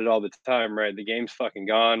talked about it all the time, right? The game's fucking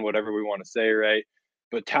gone, whatever we want to say, right?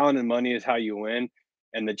 But talent and money is how you win.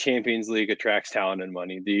 And the Champions League attracts talent and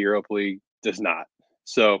money. The Europa League does not.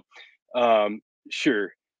 So,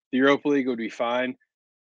 sure, the Europa League would be fine.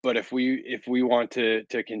 But if we want to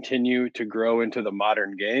continue to grow into the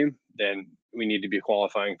modern game, then we need to be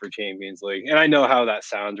qualifying for Champions League. And I know how that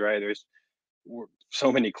sounds, right? There's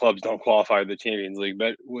so many clubs don't qualify for the Champions League,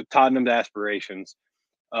 but with Tottenham's aspirations,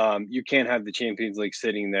 you can't have the Champions League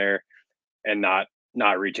sitting there and not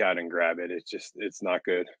reach out and grab it. It's not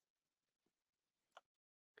good.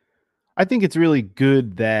 I think it's really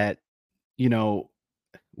good that, you know,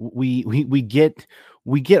 we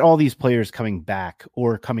get all these players coming back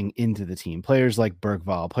or coming into the team. Players like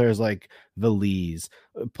Bergvall, players like Veliz,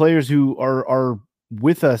 players who are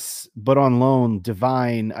with us but on loan.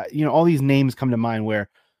 Divine, you know, all these names come to mind where,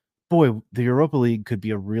 boy, the Europa League could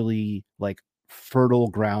be a really like fertile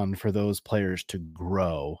ground for those players to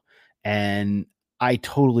grow. And I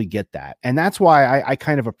totally get that. And that's why I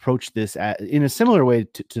kind of approach this in a similar way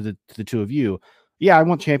to the two of you. Yeah, I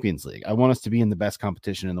want Champions League. I want us to be in the best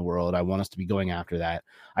competition in the world. I want us to be going after that.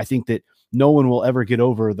 I think that no one will ever get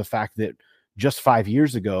over the fact that just 5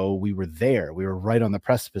 years ago, we were there. We were right on the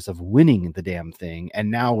precipice of winning the damn thing.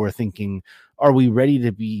 And now we're thinking, are we ready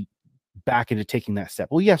to be back into taking that step?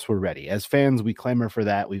 Well, yes, we're ready. As fans, we clamor for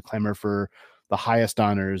that. We clamor for the highest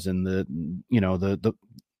honors and the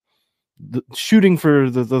shooting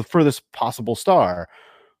for the furthest possible star.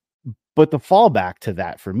 But the fallback to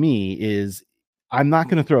that for me is I'm not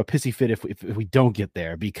going to throw a pissy fit if we don't get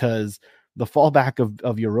there, because the fallback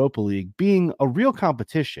of Europa League being a real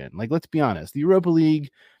competition, like, let's be honest, the Europa League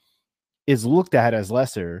is looked at as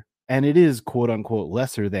lesser, and it is quote unquote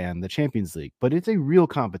lesser than the Champions League, but it's a real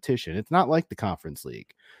competition. It's not like the Conference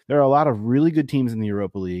League. There are a lot of really good teams in the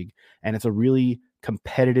Europa League, and it's a really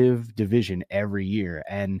competitive division every year.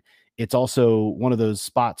 And it's also one of those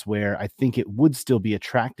spots where I think it would still be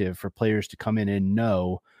attractive for players to come in and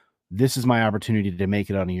know, this is my opportunity to make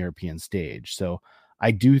it on a European stage. So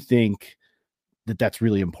I do think that that's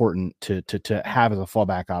really important to have as a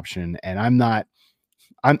fallback option. And I'm not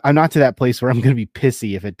to that place where I'm going to be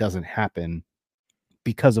pissy if it doesn't happen,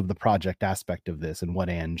 because of the project aspect of this and what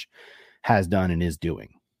Ange has done and is doing.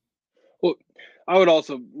 Well, I would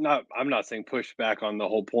also I'm not saying push back on the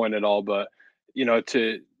whole point at all, but, you know,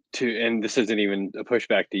 to and this isn't even a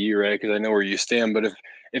pushback to you, right? Because I know where you stand. But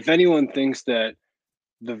if anyone thinks that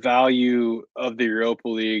the value of the Europa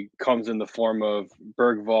League comes in the form of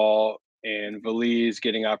Bergvall and Valise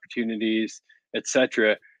getting opportunities,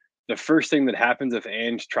 etc., the first thing that happens if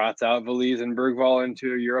Ange trots out Valise and Bergvall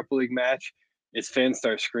into a Europa League match is fans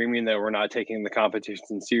start screaming that we're not taking the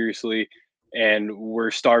competition seriously and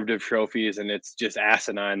we're starved of trophies, and it's just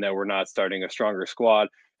asinine that we're not starting a stronger squad.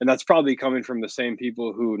 And that's probably coming from the same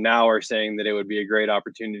people who now are saying that it would be a great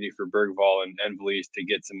opportunity for Bergvall and Valise to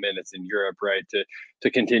get some minutes in Europe, right? To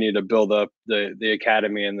continue to build up the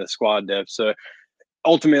academy and the squad depth. So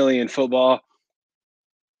ultimately in football,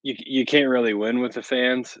 you can't really win with the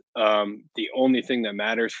fans. The only thing that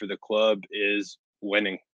matters for the club is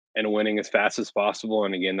winning and winning as fast as possible.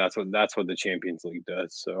 And again, that's what the Champions League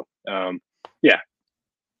does. So yeah.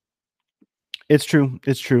 It's true.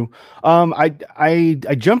 It's true.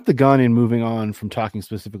 I jumped the gun in moving on from talking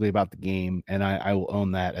specifically about the game, and I will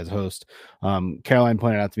own that as host. Caroline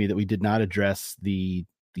pointed out to me that we did not address the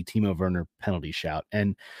Timo Werner penalty shout,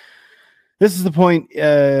 and this is the point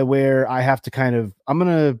where I have to I'm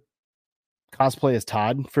gonna cosplay as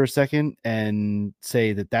Todd for a second and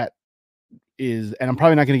say that is, and I'm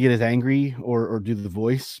probably not gonna get as angry or do the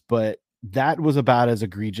voice, but that was about as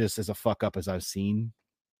egregious as a fuck up as I've seen.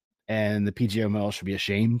 And the PGML should be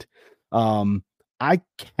ashamed. I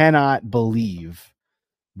cannot believe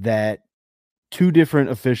that two different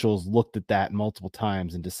officials looked at that multiple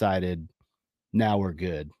times and decided, now we're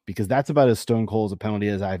good, because that's about as stone cold as a penalty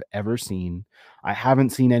as I've ever seen. I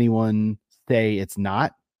haven't seen anyone say it's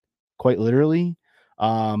not, quite literally.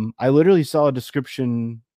 I literally saw a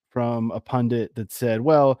description from a pundit that said,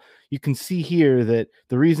 well, you can see here that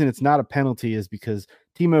the reason it's not a penalty is because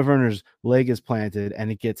Timo Werner's leg is planted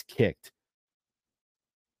and it gets kicked.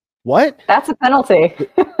 What? That's a penalty.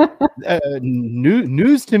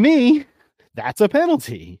 News to me. That's a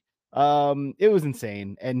penalty. It was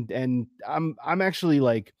insane. And I'm actually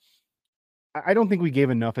like, I don't think we gave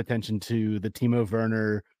enough attention to the Timo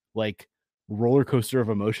Werner like roller coaster of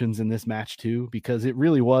emotions in this match too, because it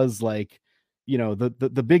really was like,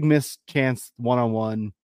 the big miss chance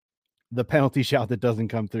one-on-one, the penalty shout that doesn't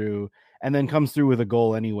come through, and then comes through with a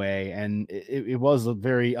goal anyway. And it was a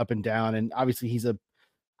very up and down. And obviously he's I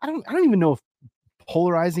don't even know if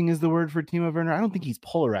polarizing is the word for Timo Werner. I don't think he's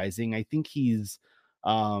polarizing. I think he's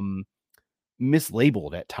mislabeled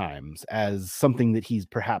at times as something that he's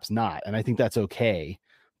perhaps not. And I think that's okay.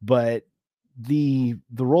 But the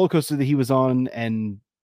roller coaster that he was on, and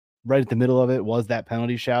right at the middle of it was that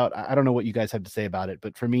penalty shout. I don't know what you guys have to say about it,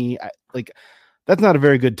 but for me, that's not a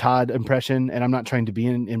very good Todd impression. And I'm not trying to be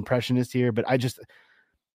an impressionist here, but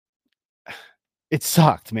it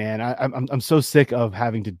sucked, man. I'm so sick of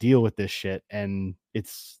having to deal with this shit, and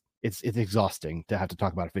it's exhausting to have to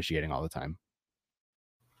talk about officiating all the time.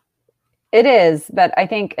 It is, but I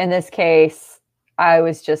think in this case, I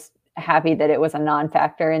was just happy that it was a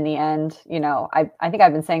non-factor in the end. I think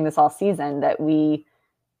I've been saying this all season that we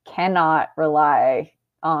cannot rely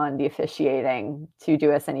on the officiating to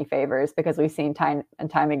do us any favors, because we've seen time and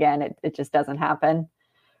time again, it just doesn't happen.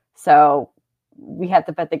 So we had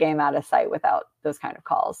to put the game out of sight without those kind of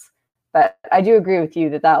calls. But I do agree with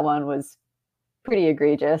you that one was pretty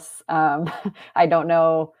egregious. I don't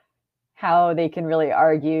know how they can really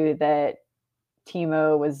argue that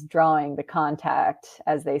Timo was drawing the contact,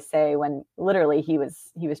 as they say, when literally he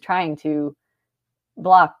was trying to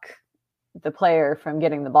block the player from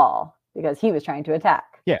getting the ball because he was trying to attack.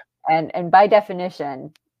 Yeah. And by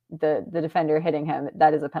definition, the defender hitting him,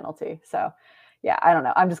 that is a penalty. So yeah, I don't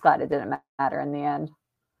know. I'm just glad it didn't matter in the end.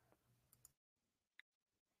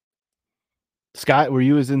 Scott, were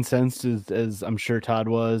you as incensed as I'm sure Todd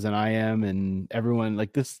was, and I am, and everyone?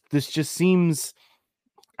 Like this just seems.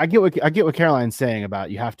 I get what Caroline's saying about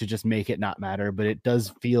you have to just make it not matter, but it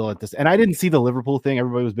does feel at this. And I didn't see the Liverpool thing.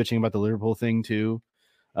 Everybody was bitching about the Liverpool thing too,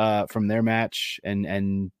 from their match,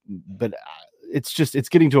 but it's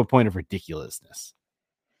getting to a point of ridiculousness.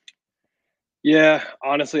 Yeah,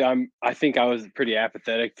 honestly, I think I was pretty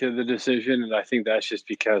apathetic to the decision, and I think that's just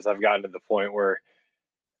because I've gotten to the point where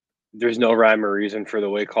there's no rhyme or reason for the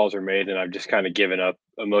way calls are made, and I've just kind of given up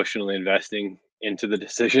emotionally investing into the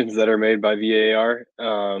decisions that are made by VAR.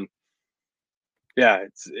 Yeah,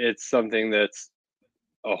 it's something that's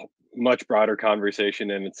a much broader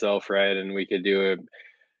conversation in itself, right? And we could do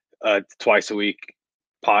a twice a week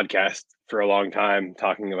podcast for a long time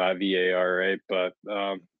talking about VAR, right? But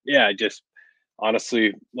yeah, just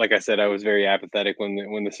honestly, like I said, I was very apathetic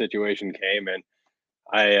when the situation came, and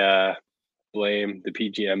I blame the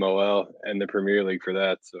PGMOL and the Premier League for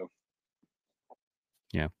that. So,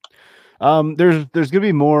 yeah. There's gonna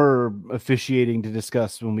be more officiating to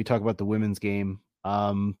discuss when we talk about the women's game.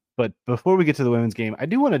 But before we get to the women's game, I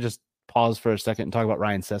do want to just pause for a second and talk about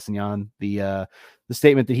Ryan Sessegnon, the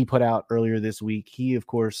statement that he put out earlier this week. He, of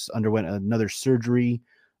course, underwent another surgery,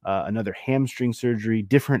 another hamstring surgery,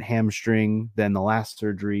 different hamstring than the last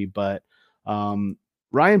surgery. But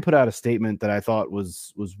Ryan put out a statement that I thought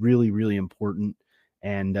was really, really important.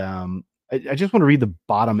 And I just want to read the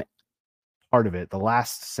bottom part of it, the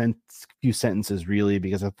last few sentences, really,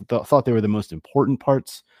 because I thought they were the most important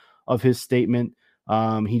parts of his statement.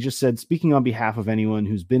 He just said, speaking on behalf of anyone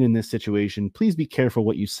who's been in this situation, please be careful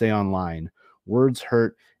what you say online. Words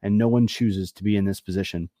hurt, and no one chooses to be in this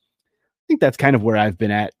position. I think that's kind of where I've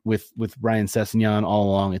been at with Ryan Sessegnon all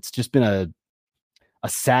along. It's just been a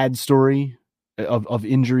sad story of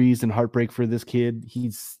injuries and heartbreak for this kid.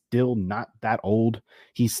 He's still not that old.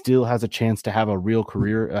 He still has a chance to have a real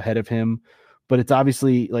career ahead of him. But it's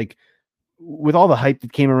obviously, like, with all the hype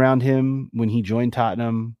that came around him when he joined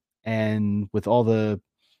Tottenham and with all the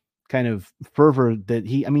kind of fervor that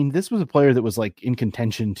this was a player that was like in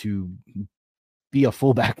contention to be a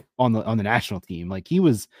fullback on the national team. Like he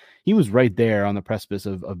was right there on the precipice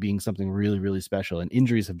of being something really, really special, and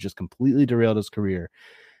injuries have just completely derailed his career.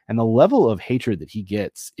 And the level of hatred that he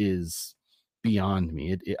gets is beyond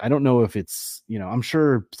me. I don't know if it's, I'm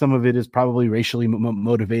sure some of it is probably racially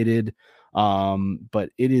motivated. But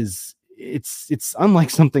it's unlike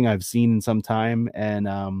something I've seen in some time.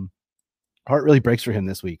 And, heart really breaks for him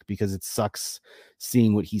this week because it sucks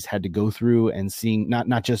seeing what he's had to go through and seeing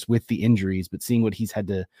not just with the injuries, but seeing what he's had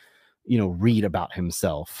to, read about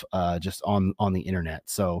himself, just on the internet.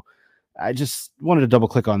 So I just wanted to double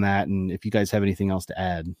click on that. And if you guys have anything else to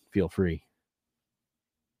add, feel free.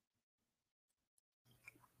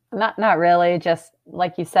 Not really. Just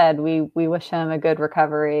like you said, we wish him a good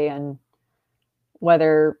recovery, and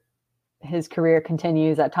whether his career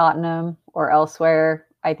continues at Tottenham or elsewhere,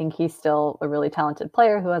 I think he's still a really talented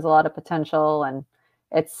player who has a lot of potential. And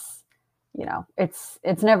it's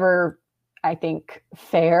never, I think,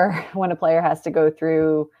 fair when a player has to go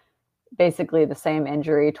through basically the same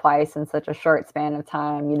injury twice in such a short span of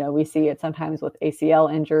time. We see it sometimes with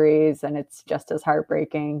ACL injuries, and it's just as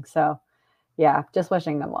heartbreaking. So yeah, just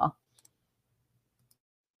wishing them well.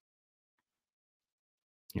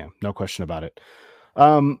 Yeah, no question about it.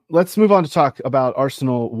 Let's move on to talk about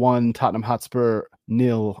Arsenal 1, Tottenham Hotspur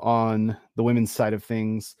 0 on the women's side of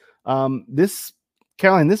things. This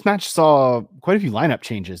match saw quite a few lineup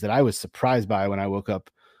changes that I was surprised by when I woke up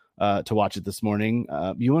to watch it this morning.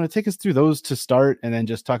 You want to take us through those to start, and then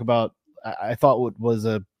just talk about, I thought what was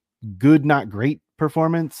a good, not great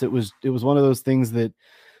performance. It was one of those things that,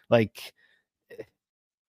 like,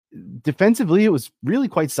 defensively it was really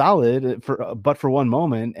quite solid but for one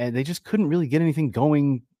moment, and they just couldn't really get anything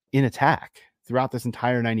going in attack throughout this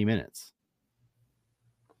entire 90 minutes.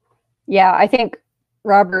 Yeah, I think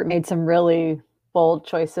Robert made some really bold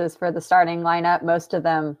choices for the starting lineup. Most of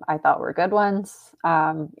them I thought were good ones.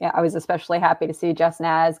 I was especially happy to see Jess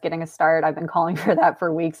Naz getting a start. I've been calling for that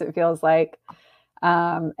for weeks, it feels like.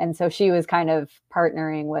 And so she was kind of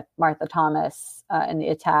partnering with Martha Thomas in the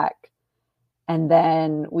attack. And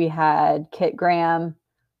then we had Kit Graham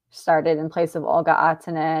started in place of Olga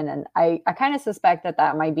Atanen. And I kind of suspect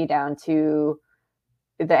that might be down to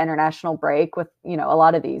the international break with, a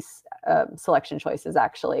lot of these selection choices,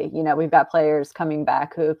 actually. We've got players coming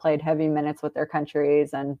back who have played heavy minutes with their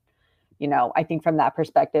countries. And, I think from that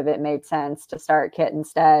perspective, it made sense to start Kit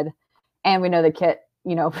instead. And we know that Kit,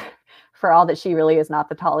 for all that she really is not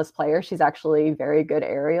the tallest player, she's actually very good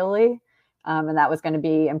aerially. And that was going to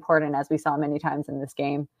be important, as we saw many times in this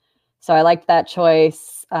game. So I liked that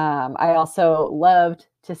choice. I also loved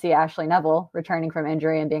to see Ashley Neville returning from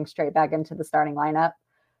injury and being straight back into the starting lineup.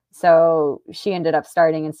 So she ended up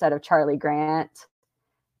starting instead of Charlie Grant.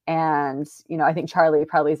 And, I think Charlie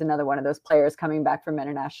probably is another one of those players coming back from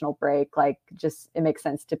international break. Like, just, it makes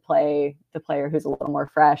sense to play the player who's a little more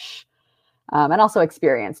fresh and also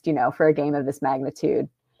experienced, for a game of this magnitude.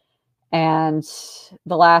 And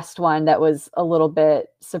the last one that was a little bit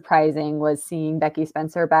surprising was seeing Becky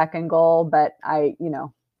Spencer back in goal. But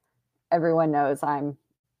everyone knows I'm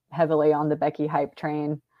heavily on the Becky hype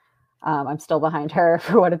train. I'm still behind her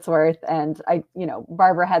for what it's worth. And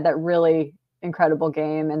Barbara had that really incredible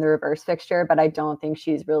game in the reverse fixture, but I don't think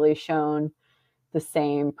she's really shown the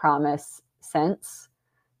same promise since.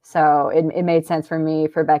 So it made sense for me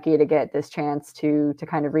for Becky to get this chance to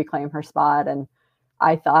kind of reclaim her spot. And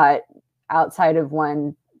I thought, outside of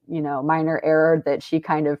one, minor error that she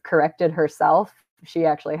kind of corrected herself, she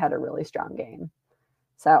actually had a really strong game.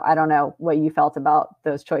 So I don't know what you felt about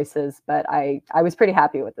those choices, but I was pretty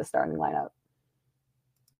happy with the starting lineup.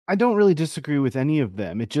 I don't really disagree with any of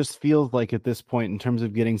them. It just feels like at this point, in terms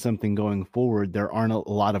of getting something going forward, there aren't a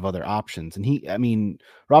lot of other options. And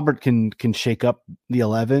Robert can shake up the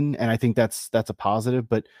 11, and I think that's a positive.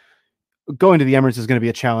 But going to the Emirates is going to be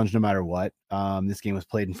a challenge no matter what. This game was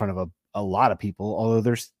played in front of a lot of people.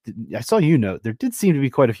 Although I saw you note there did seem to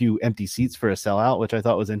be quite a few empty seats for a sellout, which I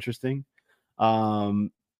thought was interesting.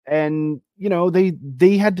 And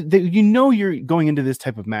they had to, you're going into this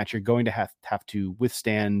type of match, you're going to have to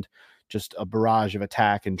withstand just a barrage of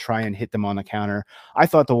attack and try and hit them on the counter. I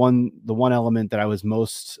thought the one element that I was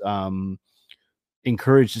most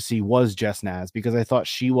encouraged to see was Jess Naz, because I thought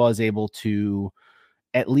she was able to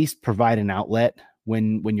at least provide an outlet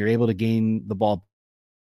when you're able to gain the ball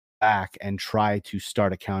back and try to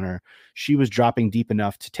start a counter. She was dropping deep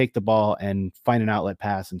enough to take the ball and find an outlet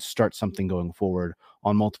pass and start something going forward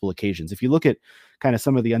on multiple occasions. If you look at kind of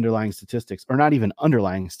some of the underlying statistics, or not even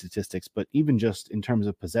underlying statistics, but even just in terms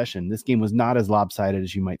of possession, this game was not as lopsided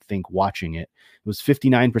as you might think watching it. It was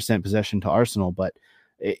 59% possession to Arsenal, but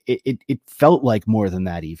it felt like more than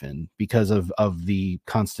that, even because of the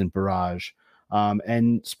constant barrage.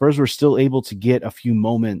 And Spurs were still able to get a few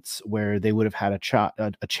moments where they would have had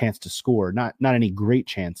a chance to score. Not any great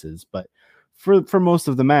chances, but for most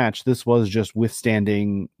of the match, this was just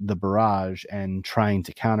withstanding the barrage and trying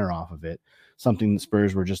to counter off of it, something that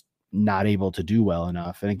Spurs were just not able to do well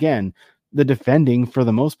enough. And again, the defending for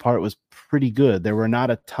the most part was pretty good. There were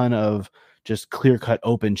not a ton of just clear-cut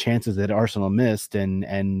open chances that Arsenal missed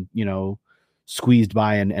and squeezed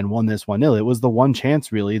by and won this 1-0. It was the one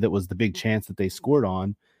chance really that was the big chance that they scored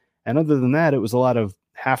on. And other than that, it was a lot of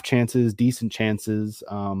half chances, decent chances.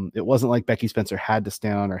 It wasn't like Becky Spencer had to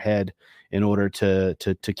stand on her head in order to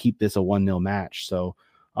keep this a 1-0 match. So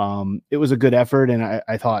it was a good effort. And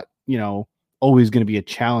I thought, always going to be a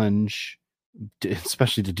challenge,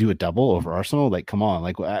 especially to do a double over Arsenal. Like, come on.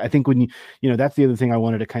 Like, I think when that's the other thing I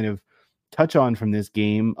wanted to kind of touch on from this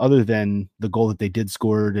game, other than the goal that they did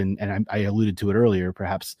scored, and I alluded to it earlier,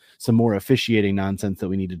 perhaps some more officiating nonsense that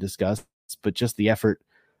we need to discuss, but just the effort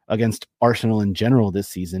against Arsenal in general this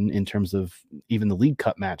season, in terms of even the League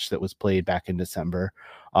Cup match that was played back in December,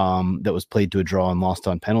 that was played to a draw and lost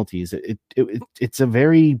on penalties. It's a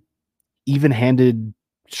very even-handed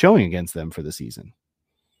showing against them for the season.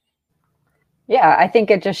 Yeah, I think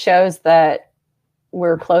it just shows that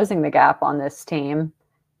we're closing the gap on this team.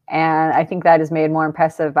 And I think that is made more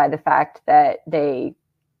impressive by the fact that they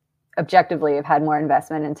objectively have had more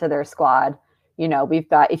investment into their squad. We've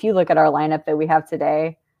got, if you look at our lineup that we have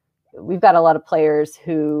today, we've got a lot of players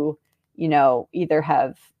who, either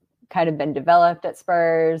have kind of been developed at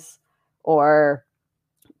Spurs, or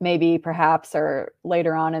maybe perhaps are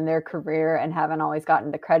later on in their career and haven't always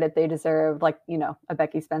gotten the credit they deserve, like, a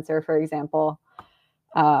Becky Spencer, for example.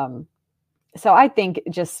 So I think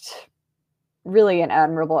just really an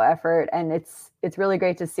admirable effort, and it's really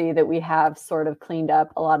great to see that we have sort of cleaned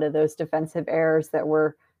up a lot of those defensive errors that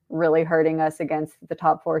were really hurting us against the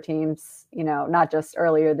top four teams, not just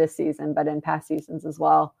earlier this season, but in past seasons as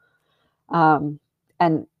well. And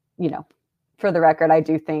for the record, I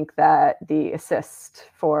do think that the assist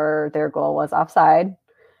for their goal was offside,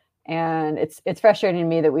 and it's frustrating to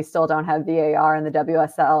me that we still don't have VAR in the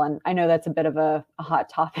WSL. And I know that's a bit of a hot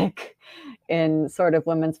topic in sort of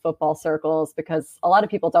women's football circles, because a lot of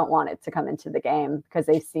people don't want it to come into the game because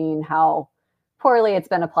they've seen how poorly it's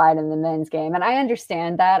been applied in the men's game. And I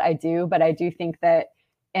understand that, I do, but I do think that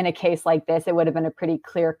in a case like this, it would have been a pretty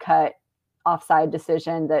clear-cut offside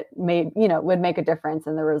decision that would make a difference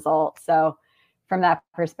in the result. So from that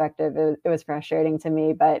perspective, it was frustrating to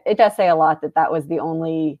me, but it does say a lot that was the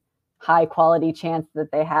only high quality chance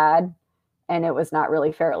that they had, and it was not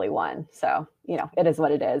really fairly won. So, it is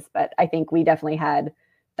what it is. But I think we definitely had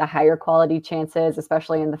the higher quality chances,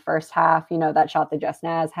 especially in the first half. That shot that Jess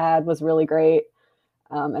Naz had was really great,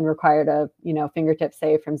 and required a, fingertip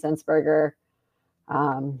save from Zensberger.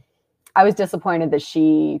 I was disappointed that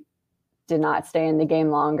she did not stay in the game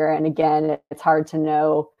longer. And again, it's hard to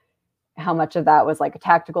know how much of that was like a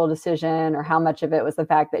tactical decision, or how much of it was the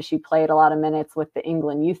fact that she played a lot of minutes with the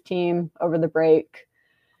England youth team over the break.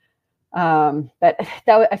 But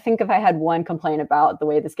I think if I had one complaint about the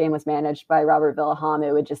way this game was managed by Robert Villaham,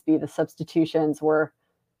 it would just be the substitutions were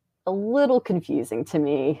a little confusing to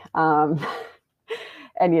me. And,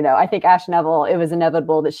 I think Ash Neville, it was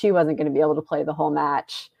inevitable that she wasn't going to be able to play the whole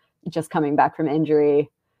match, just coming back from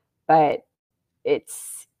injury. But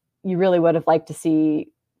you really would have liked to see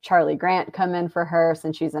Charlie Grant come in for her,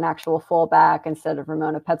 since she's an actual fullback instead of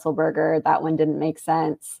Ramona Petzelberger. That one didn't make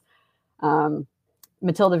sense.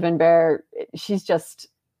 Matilda Vinberg, she's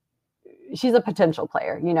a potential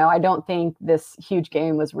player. You know, I don't think this huge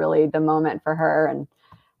game was really the moment for her.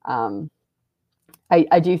 And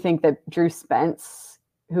I do think that Drew Spence,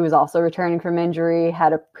 who is also returning from injury,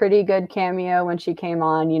 had a pretty good cameo when she came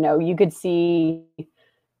on. You know, you could see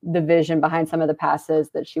the vision behind some of the passes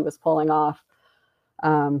that she was pulling off.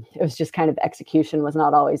 It was just kind of execution was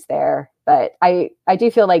not always there. But I do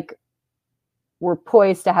feel like we're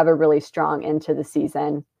poised to have a really strong end to the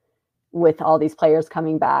season with all these players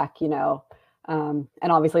coming back, you know. And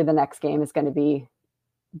obviously the next game is going to be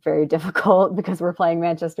very difficult because we're playing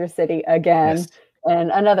Manchester City again in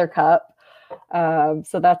another cup.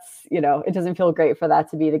 So that's, you know, it doesn't feel great for that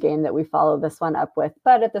to be the game that we follow this one up with.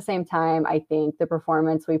 But at the same time, I think the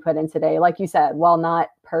performance we put in today, like you said, while not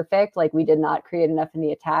perfect, like we did not create enough in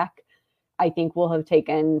the attack, I think we'll have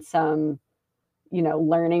taken some, you know,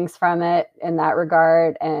 learnings from it in that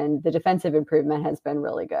regard. And the defensive improvement has been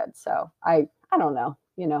really good. So I don't know,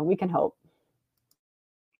 you know, we can hope.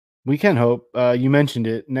 We can hope. You mentioned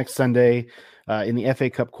it. Next Sunday in the FA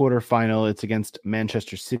Cup quarterfinal, it's against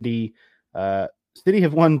Manchester City. City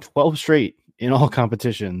have won 12 straight in all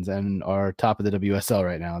competitions and are top of the WSL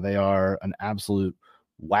right now. They are an absolute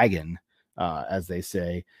wagon, as they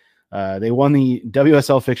say. They won the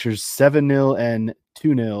WSL fixtures 7-0 and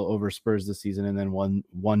 2-0 over Spurs this season, and then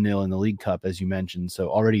 1-0 in the League Cup, as you mentioned. So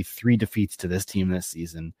already 3 defeats to this team this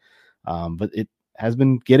season. But it has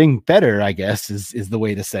been getting better, I guess, is the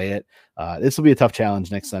way to say it. This will be a tough challenge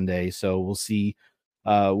next Sunday, so we'll see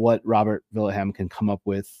what Robert Villaham can come up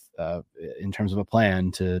with in terms of a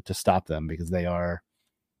plan to stop them, because they are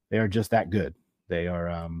just that good. They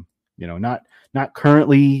are you know, not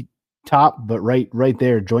currently top, but right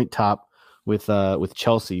there, joint top with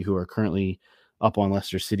Chelsea, who are currently up on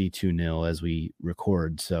Leicester City 2-0 as we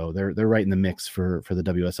record. So they're right in the mix for the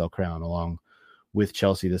WSL crown, along with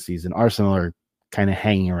Chelsea this season. Arsenal are kind of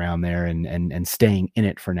hanging around there and staying in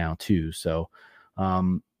it for now too. So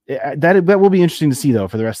that will be interesting to see, though,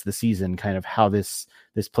 for the rest of the season, kind of how this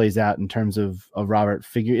plays out in terms of Robert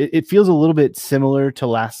figure. It feels a little bit similar to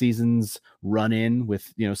last season's run in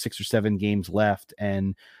with, you know, 6 or 7 games left.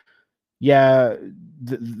 And yeah,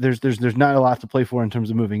 there's not a lot to play for in terms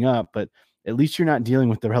of moving up, but at least you're not dealing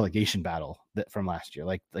with the relegation battle that from last year.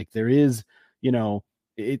 Like there is, you know,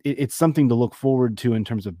 it's something to look forward to in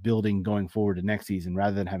terms of building going forward to next season,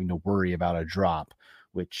 rather than having to worry about a drop,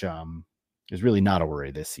 which is really not a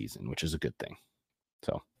worry this season, which is a good thing.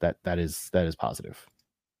 So that is positive.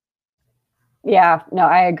 Yeah, no,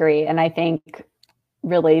 I agree. And I think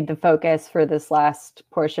really the focus for this last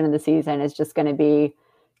portion of the season is just going to be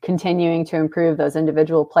continuing to improve those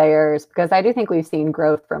individual players, because I do think we've seen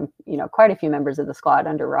growth from, you know, quite a few members of the squad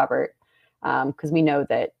under Robert. Because we know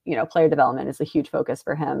that, you know, player development is a huge focus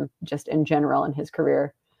for him just in general in his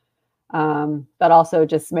career. But also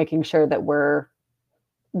just making sure that we're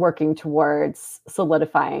working towards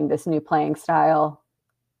solidifying this new playing style.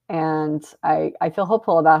 And I feel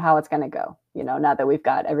hopeful about how it's going to go, you know, now that we've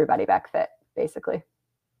got everybody back fit, basically.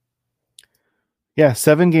 Yeah,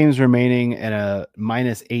 7 games remaining and a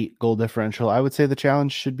 -8 goal differential. I would say the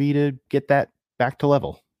challenge should be to get that back to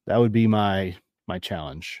level. That would be my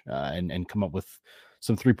challenge, and come up with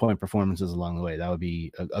some 3-point performances along the way. That would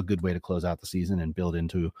be a good way to close out the season and build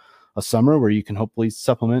into a summer where you can hopefully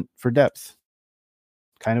supplement for depth.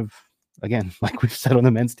 Kind of, again, like we've said on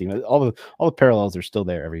the men's team, all the parallels are still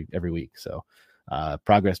there every week. So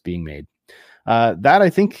progress being made. That, I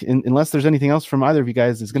think, unless there's anything else from either of you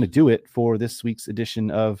guys, is going to do it for this week's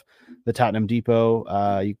edition of the Tottenham Depot.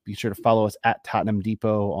 You be sure to follow us at Tottenham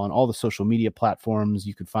Depot on all the social media platforms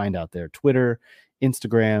you could find out there: Twitter,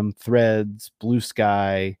 Instagram, Threads, Blue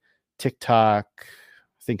Sky, TikTok.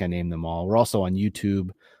 I think I named them all. We're also on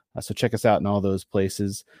YouTube, so check us out in all those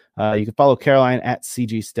places. You can follow Caroline at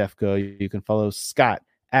CG Stefko. You can follow Scott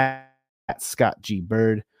at Scott G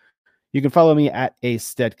Bird. You can follow me at A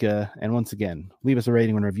Stedka. And once again, leave us a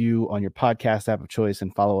rating and review on your podcast app of choice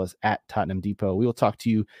and follow us at Tottenham Depot. We will talk to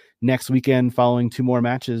you next weekend following 2 more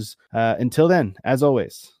matches. Until then, as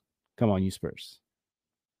always, come on, you Spurs.